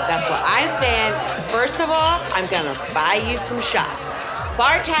that's what I'm saying. First of all, I'm gonna buy you some shots.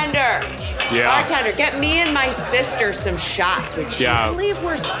 Bartender, get me and my sister some shots. Would you believe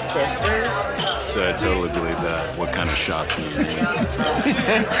we're sisters? I totally believe that. What kind of shots do you need?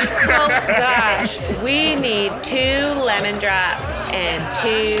 Oh gosh, we need 2 lemon drops and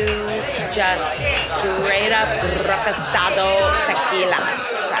 2 just straight up reposado tequilas.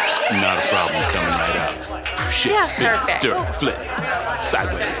 Not a problem. Coming right out. Shit, spin, stir, flip,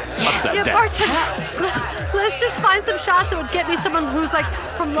 sideways, upside down. Bartender, let's just find some shots that would get me someone who's like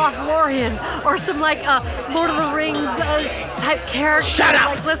from Laurelly or some like Lord of the Rings type character. Shut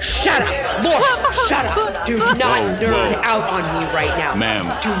up! Shut up! Lord, shut up! Do not nerd out on me right now. Ma'am.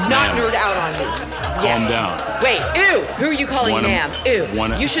 Do not nerd out on me. Calm down. Wait, ew! Who are you calling ma'am? Ew.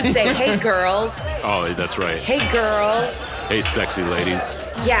 You should say, hey girls. Oh, that's right. Hey girls. Hey sexy ladies.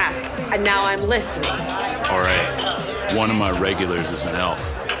 Yes, and now I'm listening. All right. One of my regulars is an elf.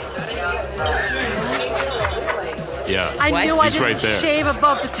 Yeah. I knew I didn't right there. shave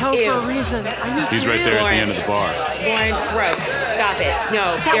above the toe for a reason. He's right there at the end of the bar. Lauren, gross. Stop it.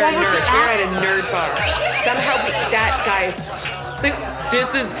 No, they're nerds. We're at a nerd bar. Somehow that guy's...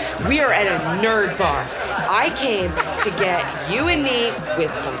 We are at a nerd bar. I came to get you and me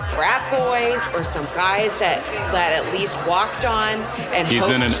with some frat boys or some guys that at least walked on and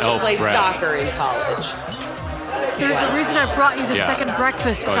hoped to play soccer in college. There's a reason I brought you the second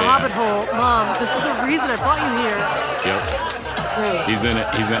breakfast at the Hobbit Hole, Mom. This is the reason I brought you here. Yep. Gross. He's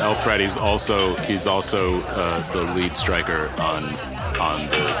an elf frat. He's also the lead striker on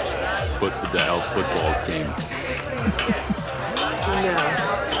the elf football team. No.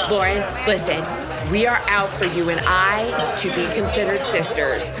 Lauren, listen. We are out for you and I to be considered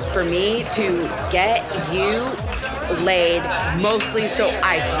sisters. For me to get you laid, mosely so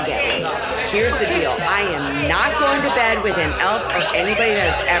I can get laid. Here's the deal. I am not going to bed with an elf or anybody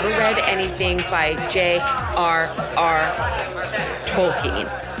that has ever read anything by J.R.R. Tolkien.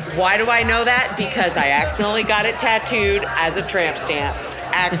 Why do I know that? Because I accidentally got it tattooed as a tramp stamp.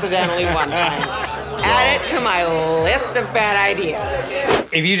 Accidentally one time. Add it to my list of bad ideas.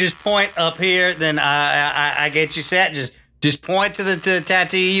 If you just point up here, then I get you set. Just point to the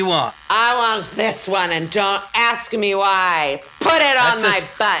tattoo you want. I want this one, and don't ask me why. Put it on my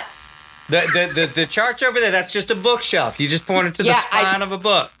butt. The chart's over there. That's just a bookshelf. You just pointed to the spine of a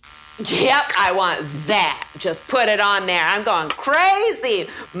book. Yep, I want that. Just put it on there. I'm going crazy.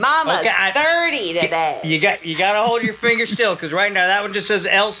 Mama's 30 today. You got to hold your finger still, because right now that one just says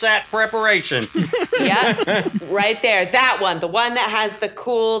LSAT preparation. Yep, right there. That one, the one that has the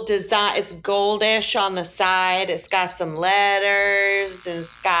cool design. It's goldish on the side. It's got some letters, and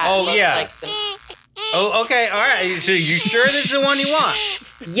it's got like some. Oh, okay, all right. So you sure this is the one you want?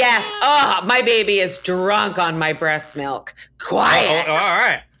 Yes. Oh, my baby is drunk on my breast milk. Quiet. All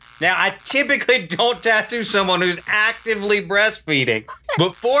right. Now, I typically don't tattoo someone who's actively breastfeeding,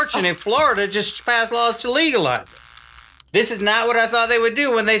 but fortunately, Florida just passed laws to legalize it. This is not what I thought they would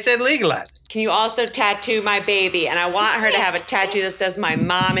do when they said legalize it. Can you also tattoo my baby? And I want her to have a tattoo that says, "My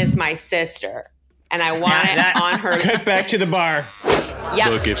mom is my sister." And I want it on her. Cut back to the bar. Yeah,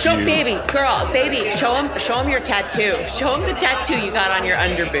 show baby, show him your tattoo. Show him the tattoo you got on your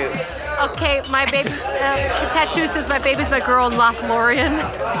underboob. Okay, my baby, the tattoo says my baby's my girl in Lothlorien.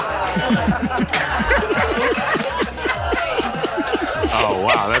 Oh,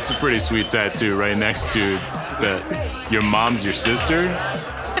 wow, that's a pretty sweet tattoo right next to your mom's your sister.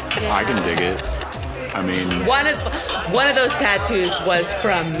 Yeah. I can dig it. I mean, one of those tattoos was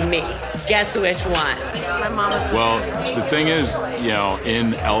from me. Guess which one? My mom is. Well, the thing is,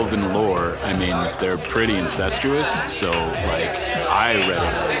 in elven lore, I mean, they're pretty incestuous. So, like, I read it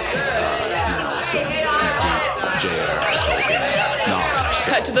as, some deep J.R.R. Tolkien knowledge.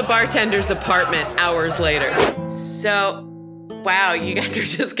 So. Cut to the bartender's apartment hours later. So, wow, you guys are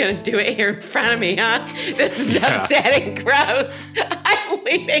just gonna do it here in front of me, huh? This is upsetting, gross. I'm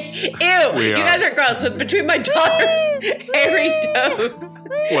leaving. Ew, you guys are gross with between my daughters' hairy toes.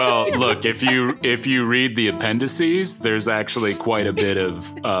 Well, look, if you read the appendices, there's actually quite a bit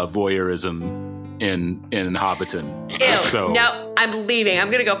of voyeurism in Hobbiton. Ew, so, no, I'm leaving. I'm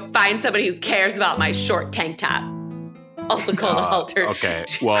gonna go find somebody who cares about my short tank top. Also called a halter. Okay.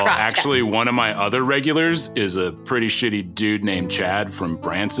 Well, actually, one of my other regulars is a pretty shitty dude named Chad from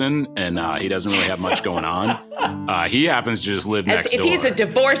Branson, and he doesn't really have much going on. He happens to just live next door. If he's a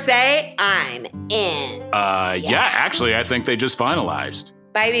divorcee, I'm in. Yeah, actually, I think they just finalized.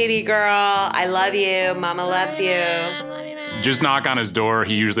 Bye, baby girl. I love you. Mama loves you. Just knock on his door.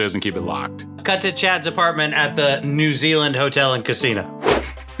 He usually doesn't keep it locked. Cut to Chad's apartment at the New Zealand Hotel and Casino.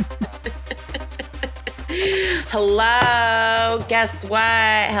 Hello, guess what?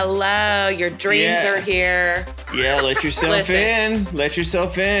 Hello, your dreams are here. Yeah, let yourself in. Let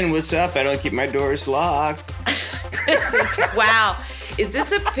yourself in. What's up? I don't keep my doors locked. Wow. Is this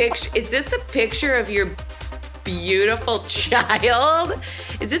a picture? Is this a picture of your beautiful child?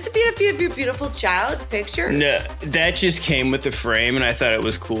 Is this a beautiful child picture? No, that just came with the frame, and I thought it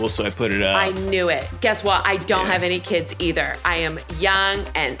was cool, so I put it up. I knew it. Guess what? I don't have any kids either. I am young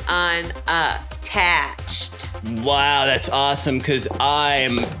and unattached. Wow, that's awesome, because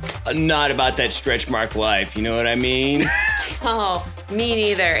I'm not about that stretch mark life. You know what I mean? Oh, me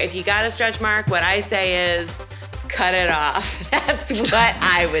neither. If you got a stretch mark, what I say is cut it off. That's what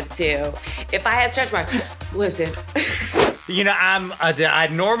I would do. If I had stretch marks, listen. I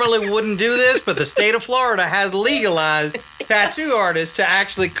normally wouldn't do this, but the state of Florida has legalized tattoo artists to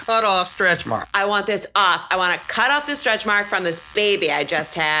actually cut off stretch marks. I want this off. I want to cut off the stretch mark from this baby I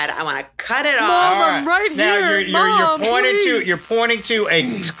just had. I want to cut it off. Mom, I'm right now here. Mom, you're pointing to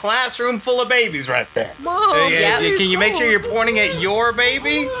a classroom full of babies right there. Mom, can you make sure you're pointing at your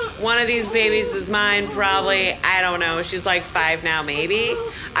baby? One of these babies is mine, probably. I don't know. She's like 5 now, maybe.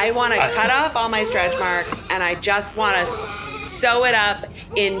 I want to cut off all my stretch marks, and I just want to sew it up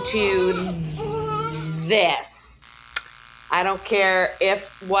into this. I don't care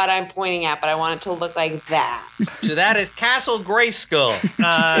if what I'm pointing at, but I want it to look like that. So that is Castle Grayskull.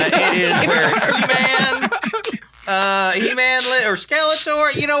 It is where He-Man or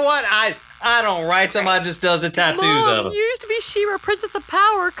Skeletor. You know what? I don't write. Somebody just does the tattoos of them. You used to be She-Ra, Princess of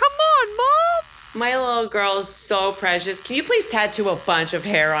Power. Come on, Mom. My little girl is so precious. Can you please tattoo a bunch of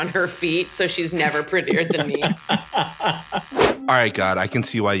hair on her feet so she's never prettier than me? All right, God, I can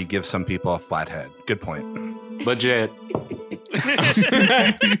see why you give some people a flat head. Good point. Legit.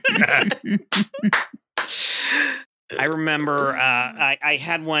 I remember I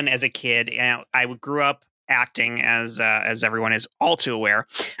had one as a kid. I grew up acting, as everyone is all too aware,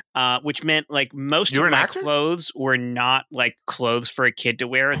 which meant like most of my clothes were not like clothes for a kid to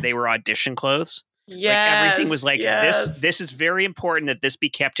wear. They were audition clothes. Yeah, like, everything was like this is very important that this be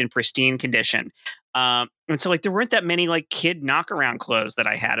kept in pristine condition. And so like there weren't that many like kid knockaround clothes that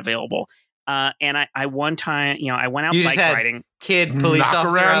I had available. And I one time, I went out bike riding. Kid police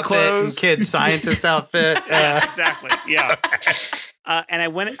officer outfit clothes. And kid scientist outfit. Yes, exactly. Yeah. And I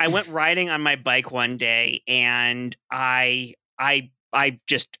went riding on my bike one day, and I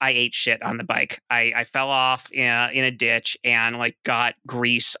ate shit on the bike. I fell off in a ditch and like got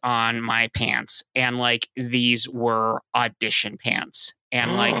grease on my pants, and like these were audition pants,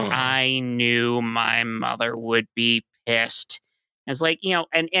 and like I knew my mother would be pissed. It's like,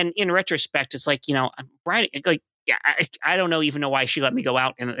 and in retrospect, it's like, I'm riding like. Yeah, I don't even know why she let me go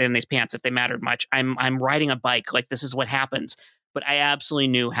out in these pants if they mattered much. I'm riding a bike, like this is what happens. But I absolutely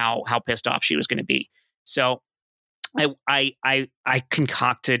knew how pissed off she was going to be. So I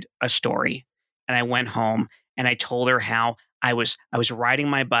concocted a story, and I went home and I told her how I was riding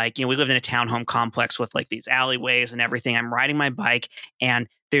my bike. We lived in a townhome complex with like these alleyways and everything. I'm riding my bike, and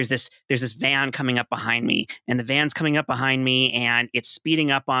there's this van coming up behind me, and the van's coming up behind me, and it's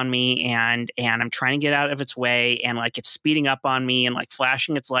speeding up on me, and I'm trying to get out of its way, and like it's speeding up on me and like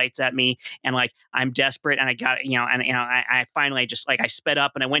flashing its lights at me, and like I'm desperate, and I got I finally just like I sped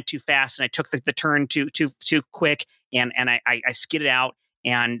up and I went too fast, and I took the turn too quick, and I skidded out,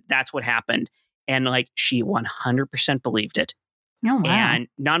 and that's what happened. And like she 100% believed it. Oh, wow. And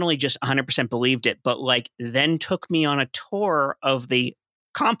not only just 100% believed it, but like then took me on a tour of the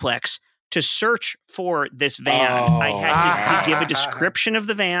complex to search for this van. I had to give a description of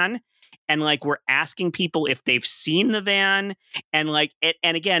the van, and like we're asking people if they've seen the van, and like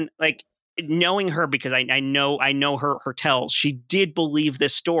and again, like knowing her, because I know her tells, she did believe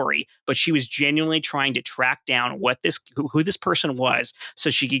this story, but she was genuinely trying to track down who this person was so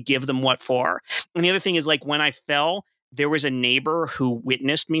she could give them what for. And the other thing is, like, when I fell, there was a neighbor who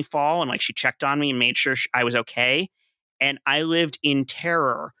witnessed me fall, and like she checked on me and made sure I was okay. And I lived in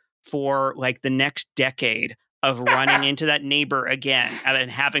terror for like the next decade of running into that neighbor again and then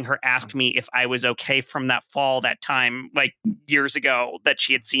having her ask me if I was okay from that fall that time, like years ago, that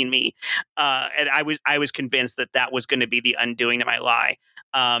she had seen me. And I was convinced that was going to be the undoing to my lie.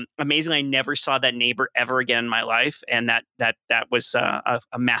 Amazingly, I never saw that neighbor ever again in my life. And that was a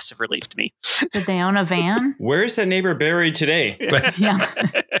massive relief to me. Did they own a van? Where's that neighbor buried today? Yeah.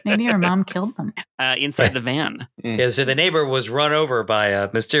 Maybe her mom killed them. Inside the van. Yeah, so the neighbor was run over by a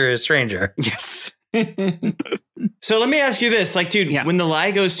mysterious stranger. Yes. So let me ask you this, like, dude, when the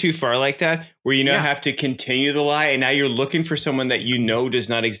lie goes too far like that, where you have to continue the lie, and now you're looking for someone that you know does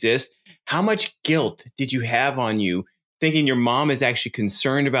not exist, how much guilt did you have on you thinking your mom is actually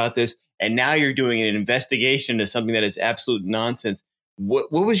concerned about this, and now you're doing an investigation into something that is absolute nonsense?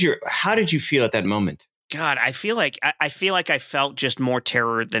 How did you feel at that moment? God, I feel like I felt just more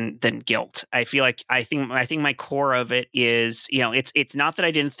terror than guilt. I think my core of it is, it's not that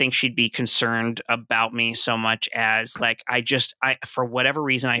I didn't think she'd be concerned about me so much as like I for whatever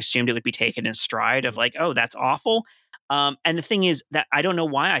reason I assumed it would be taken in stride of like, oh, that's awful. And the thing is that I don't know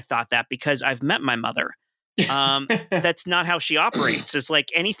why I thought that, because I've met my mother. That's not how she operates. It's like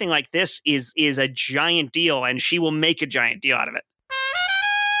anything like this is a giant deal, and she will make a giant deal out of it.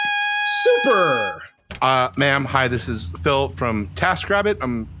 Super. Ma'am, hi, this is Phil from TaskRabbit.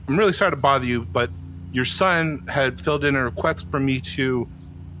 I'm really sorry to bother you, but your son had filled in a request for me to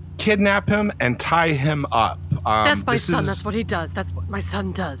kidnap him and tie him up. That's my son. That's what he does. That's what my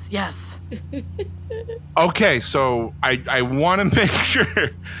son does. Yes. Okay, so I want to make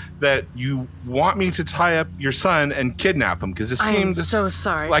sure that you want me to tie up your son and kidnap him, because it seems so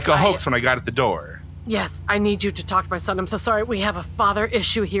sorry. Like a hoax when I got at the door. Yes, I need you to talk to my son. I'm so sorry. We have a father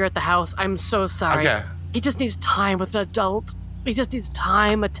issue here at the house. I'm so sorry. Okay. He just needs time with an adult. He just needs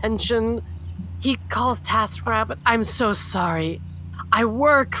time, attention. He calls TaskRabbit. I'm so sorry. I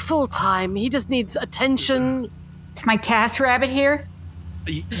work full time. He just needs attention. Is my TaskRabbit here?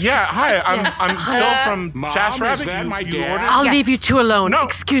 Yeah, hi. I'm Phil from TaskRabbit. Is that my dad? I'll leave you two alone. No.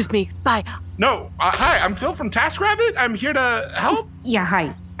 Excuse me. Bye. No. Hi, I'm Phil from TaskRabbit. I'm here to help. Yeah,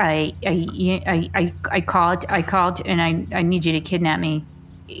 hi. I called, and I need you to kidnap me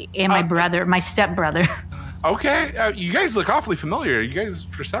and my brother, my stepbrother. Okay, you guys look awfully familiar. You guys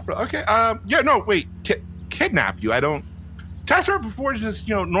are separate. Okay, wait, kidnap you? I don't. TaskRabbit before is just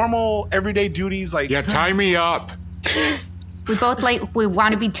normal everyday duties like. Yeah, tie me up. We both we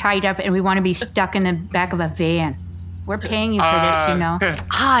want to be tied up, and we want to be stuck in the back of a van. We're paying you for this,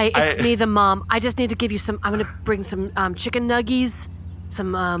 Hi, it's me, the mom. I just need to give you some. I'm gonna bring some chicken nuggies.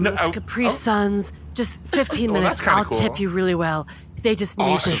 Some Capri Suns, just 15 minutes. I'll tip you really well. They just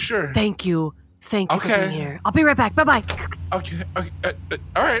need this. Sure. Thank you for being here. I'll be right back. Bye-bye. Okay.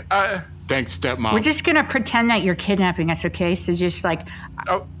 All right. Thanks, stepmom. We're just gonna pretend that you're kidnapping us, okay? So just like.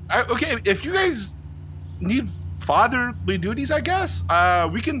 Okay. If you guys need fatherly duties, I guess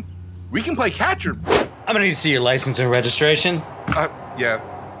we can play catcher. I'm gonna need to see your license and registration. Yeah,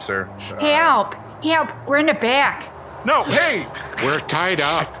 sir. Help! We're in the back. No, hey! We're tied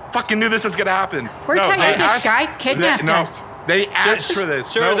up. I fucking knew this was gonna happen. We're tied up. This guy kidnapped us. They asked for this.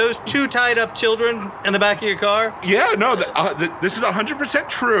 Sir, are those 2 tied up children in the back of your car? Yeah, no, this is 100%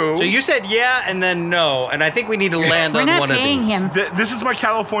 true. So you said yeah and then no, and I think we need to land on one of these. We're not paying him. This is my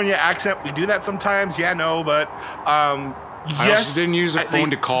California accent. We do that sometimes. Yeah, no, but I yes. also didn't use a phone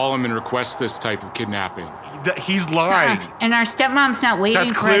to call him and request this type of kidnapping. He's lying. And our stepmom's not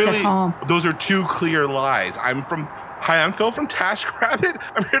waiting for us at home. Those are 2 clear lies. Hi, I'm Phil from TaskRabbit.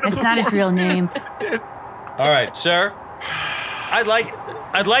 I'm here to It's not his real name. All right, sir. I'd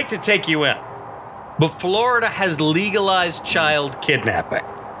like to take you in, but Florida has legalized child kidnapping.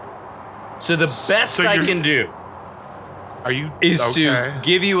 So the best I can do is to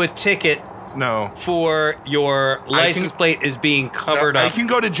give you a ticket. No. For your license plate is being covered up. I can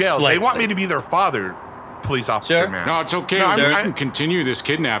go to jail. Slightly. They want me to be their father, police officer, man. No, it's okay. I can continue this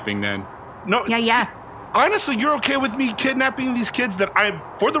kidnapping then. No. Yeah. Honestly, you're okay with me kidnapping these kids that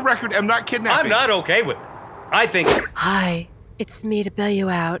for the record, am not kidnapping. I'm not okay with it. I think. Hi, it's me to bail you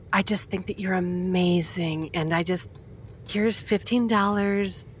out. I just think that you're amazing, and here's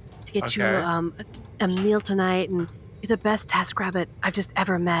 $15 to get you a meal tonight, and you're the best TaskRabbit I've just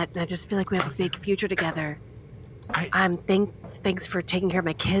ever met, and I just feel like we have a big future together. Thanks for taking care of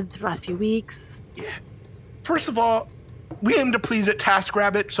my kids for the last few weeks. Yeah. First of all, we aim to please at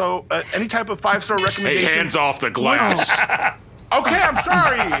TaskRabbit, so any type of 5-star recommendation. Hey, hands off the glass. Okay, I'm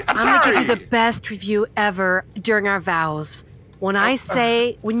sorry. I'm going to give you the best review ever during our vows.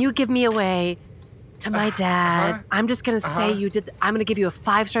 When you give me away to my dad, I'm just going to say I'm going to give you a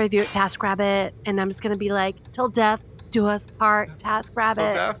 5-star review at TaskRabbit, and I'm just going to be like, till death do us part, TaskRabbit.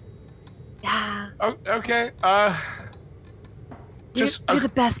 Till death? Yeah. Oh, okay. You're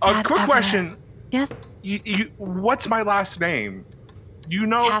the best dad quick ever. Question. Yes? What's my last name? You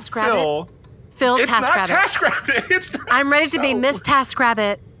know TaskRabbit? Phil TaskRabbit. It's not TaskRabbit. It's not. I'm ready to be Miss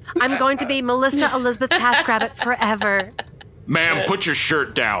TaskRabbit. I'm going to be Melissa Elizabeth TaskRabbit forever. Ma'am, put your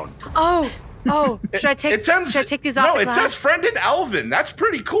shirt down. Oh, should I take these off the glass? No, it says friend in Elvin. That's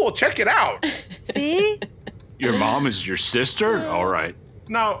pretty cool. Check it out. See? Your mom is your sister? All right.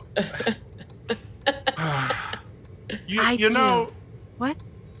 No. You know. What?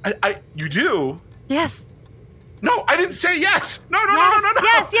 You do? Yes. No, I didn't say yes. No.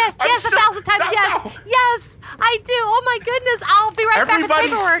 Yes, 1,000 times yes. No. Yes, I do. Oh my goodness. I'll be right back with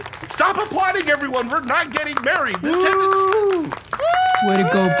paperwork. Stop applauding, everyone. We're not getting married. This Way to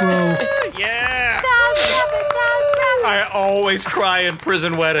go, bro. Yeah. I always cry in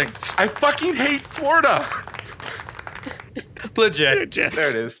prison weddings. I fucking hate Florida. Legit. There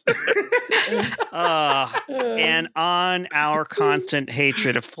it is. And on our constant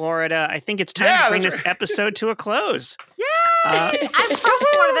hatred of Florida, I think it's time to bring this episode to a close. Yeah. I'm from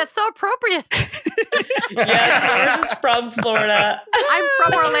Florida. That's so appropriate. Yes, Lauren's from Florida. I'm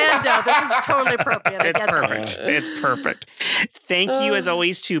from Orlando. This is totally appropriate. It's perfect. It's perfect. Thank you, as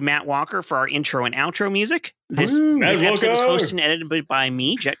always, to Matt Walker for our intro and outro music. This episode was hosted and edited by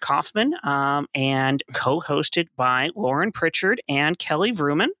me, Jet Kaufman, and co-hosted by Lauren Pritchard and Kelly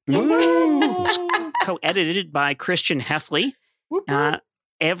Vrooman. Co-edited by Christian Heffley.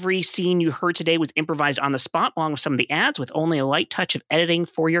 Every scene you heard today was improvised on the spot, along with some of the ads, with only a light touch of editing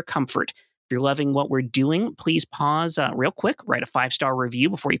for your comfort. If you're loving what we're doing, please pause real quick, write a 5-star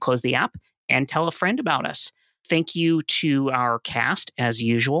review before you close the app, and tell a friend about us. Thank you to our cast, as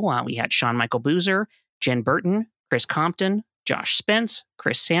usual. We had Sean Michael Boozer, Jen Burton, Chris Compton, Josh Spence,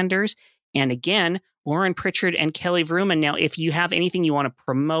 Chris Sanders, and again, Lauren Pritchard and Kelly Vrooman. Now, if you have anything you want to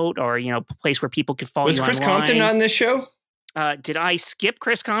promote or, a place where people could follow you online. Was Chris Compton on this show? Did I skip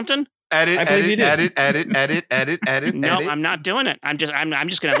Chris Compton? Edit. No, I'm not doing it. I'm just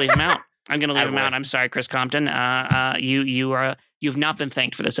going to leave him out. I'm going to leave him out. I'm sorry, Chris Compton. You've not been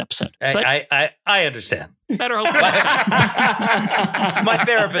thanked for this episode. I understand. Better hope. My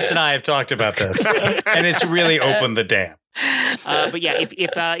therapist and I have talked about this, and it's really opened the dam. But yeah, if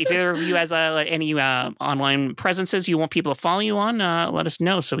either of you has any online presences you want people to follow you on, let us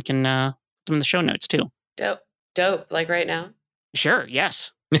know so we can put them in the show notes too. Dope. Like right now? Sure.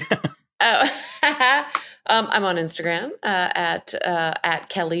 Yes. I'm on Instagram at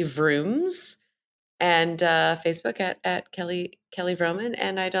Kelly Vrooms and Facebook at Kelly Vroman,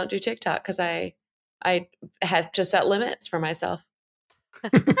 and I don't do TikTok because I have to set limits for myself.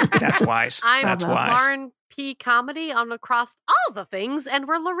 That's wise. That's wise. Lauren P. Comedy on across all the things, and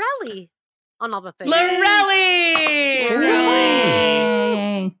we're Laurelly on all the things. Laurelly!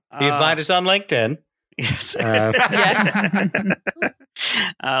 You can find us on LinkedIn. Yes. Yes.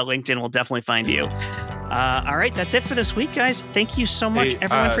 LinkedIn will definitely find you. All right, that's it for this week, guys. Thank you so much,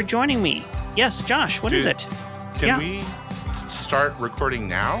 everyone, for joining me. Yes, Josh, what is it? Can we start recording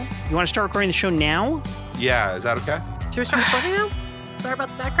now? You want to start recording the show now? Yeah, is that okay? Should we start recording now? Sorry about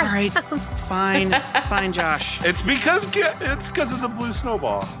the background. All right, fine, Josh. It's because of the blue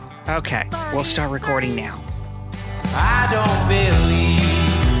snowball. Okay, Sorry. we'll start recording now. I don't believe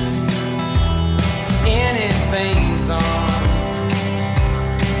anything's on.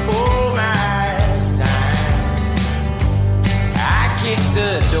 Oh my time, I kicked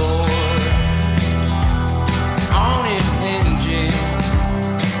the door on its hinges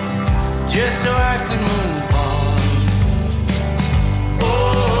just so I could move on.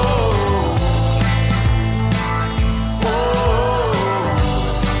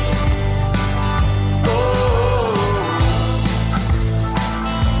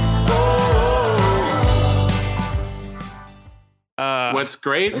 What's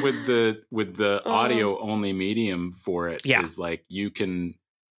great with the audio only medium for it is like you can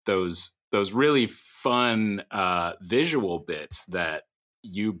those really fun visual bits that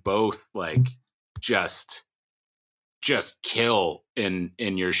you both like just kill in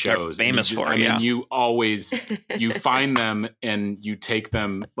your shows. They're famous for. I mean, you always you find them and you take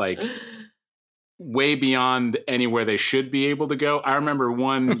them like way beyond anywhere they should be able to go. I remember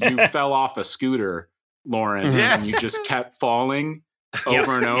one you fell off a scooter, Lauren, and you just kept falling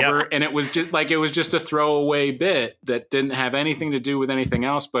over and over, and it was just a throwaway bit that didn't have anything to do with anything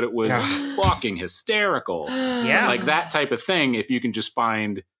else, but it was fucking hysterical. Like that type of thing. If you can just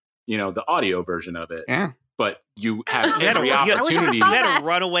find, the audio version of it, but you have every opportunity. You had a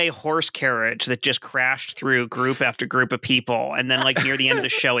runaway horse carriage that just crashed through group after group of people, and then like near the end of the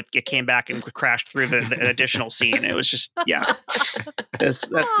show, it came back and crashed through the additional scene. It was just that's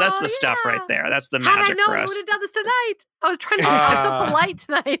the stuff right there. That's the magic for us. I would have done this tonight. I was trying to be so polite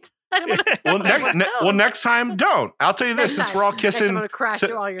tonight. I didn't want to next time, don't. I'll tell you this: since we're all kissing, I'm going to crash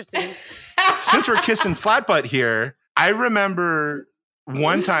through all your scenes. Since we're kissing flat butt here, I remember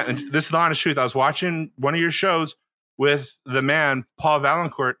one time, and this is the honest truth, I was watching one of your shows with the man Paul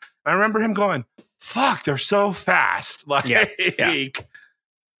Valancourt. I remember him going, "Fuck, they're so fast!" Like,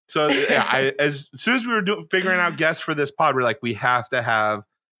 so as soon as we were figuring out guests for this pod, we're like, we have to have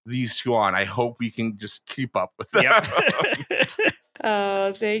these two on. I hope we can just keep up with them.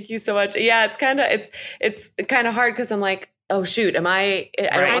 Oh, thank you so much. Yeah, it's kind of hard because I'm like, oh shoot, I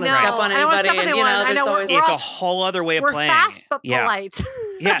don't want to step on anybody, and it's a whole other way of playing. We're fast but polite.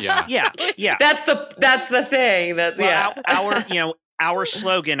 Yes, yeah. That's the thing. Our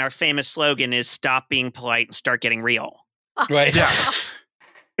slogan, our famous slogan, is "Stop being polite and start getting real." Right.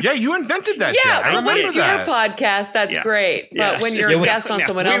 Yeah, you invented that. Yeah, when it's your podcast, that's great. But when you're a guest on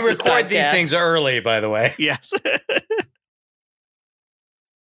someone else's podcast, we record these things early, by the way. Yes.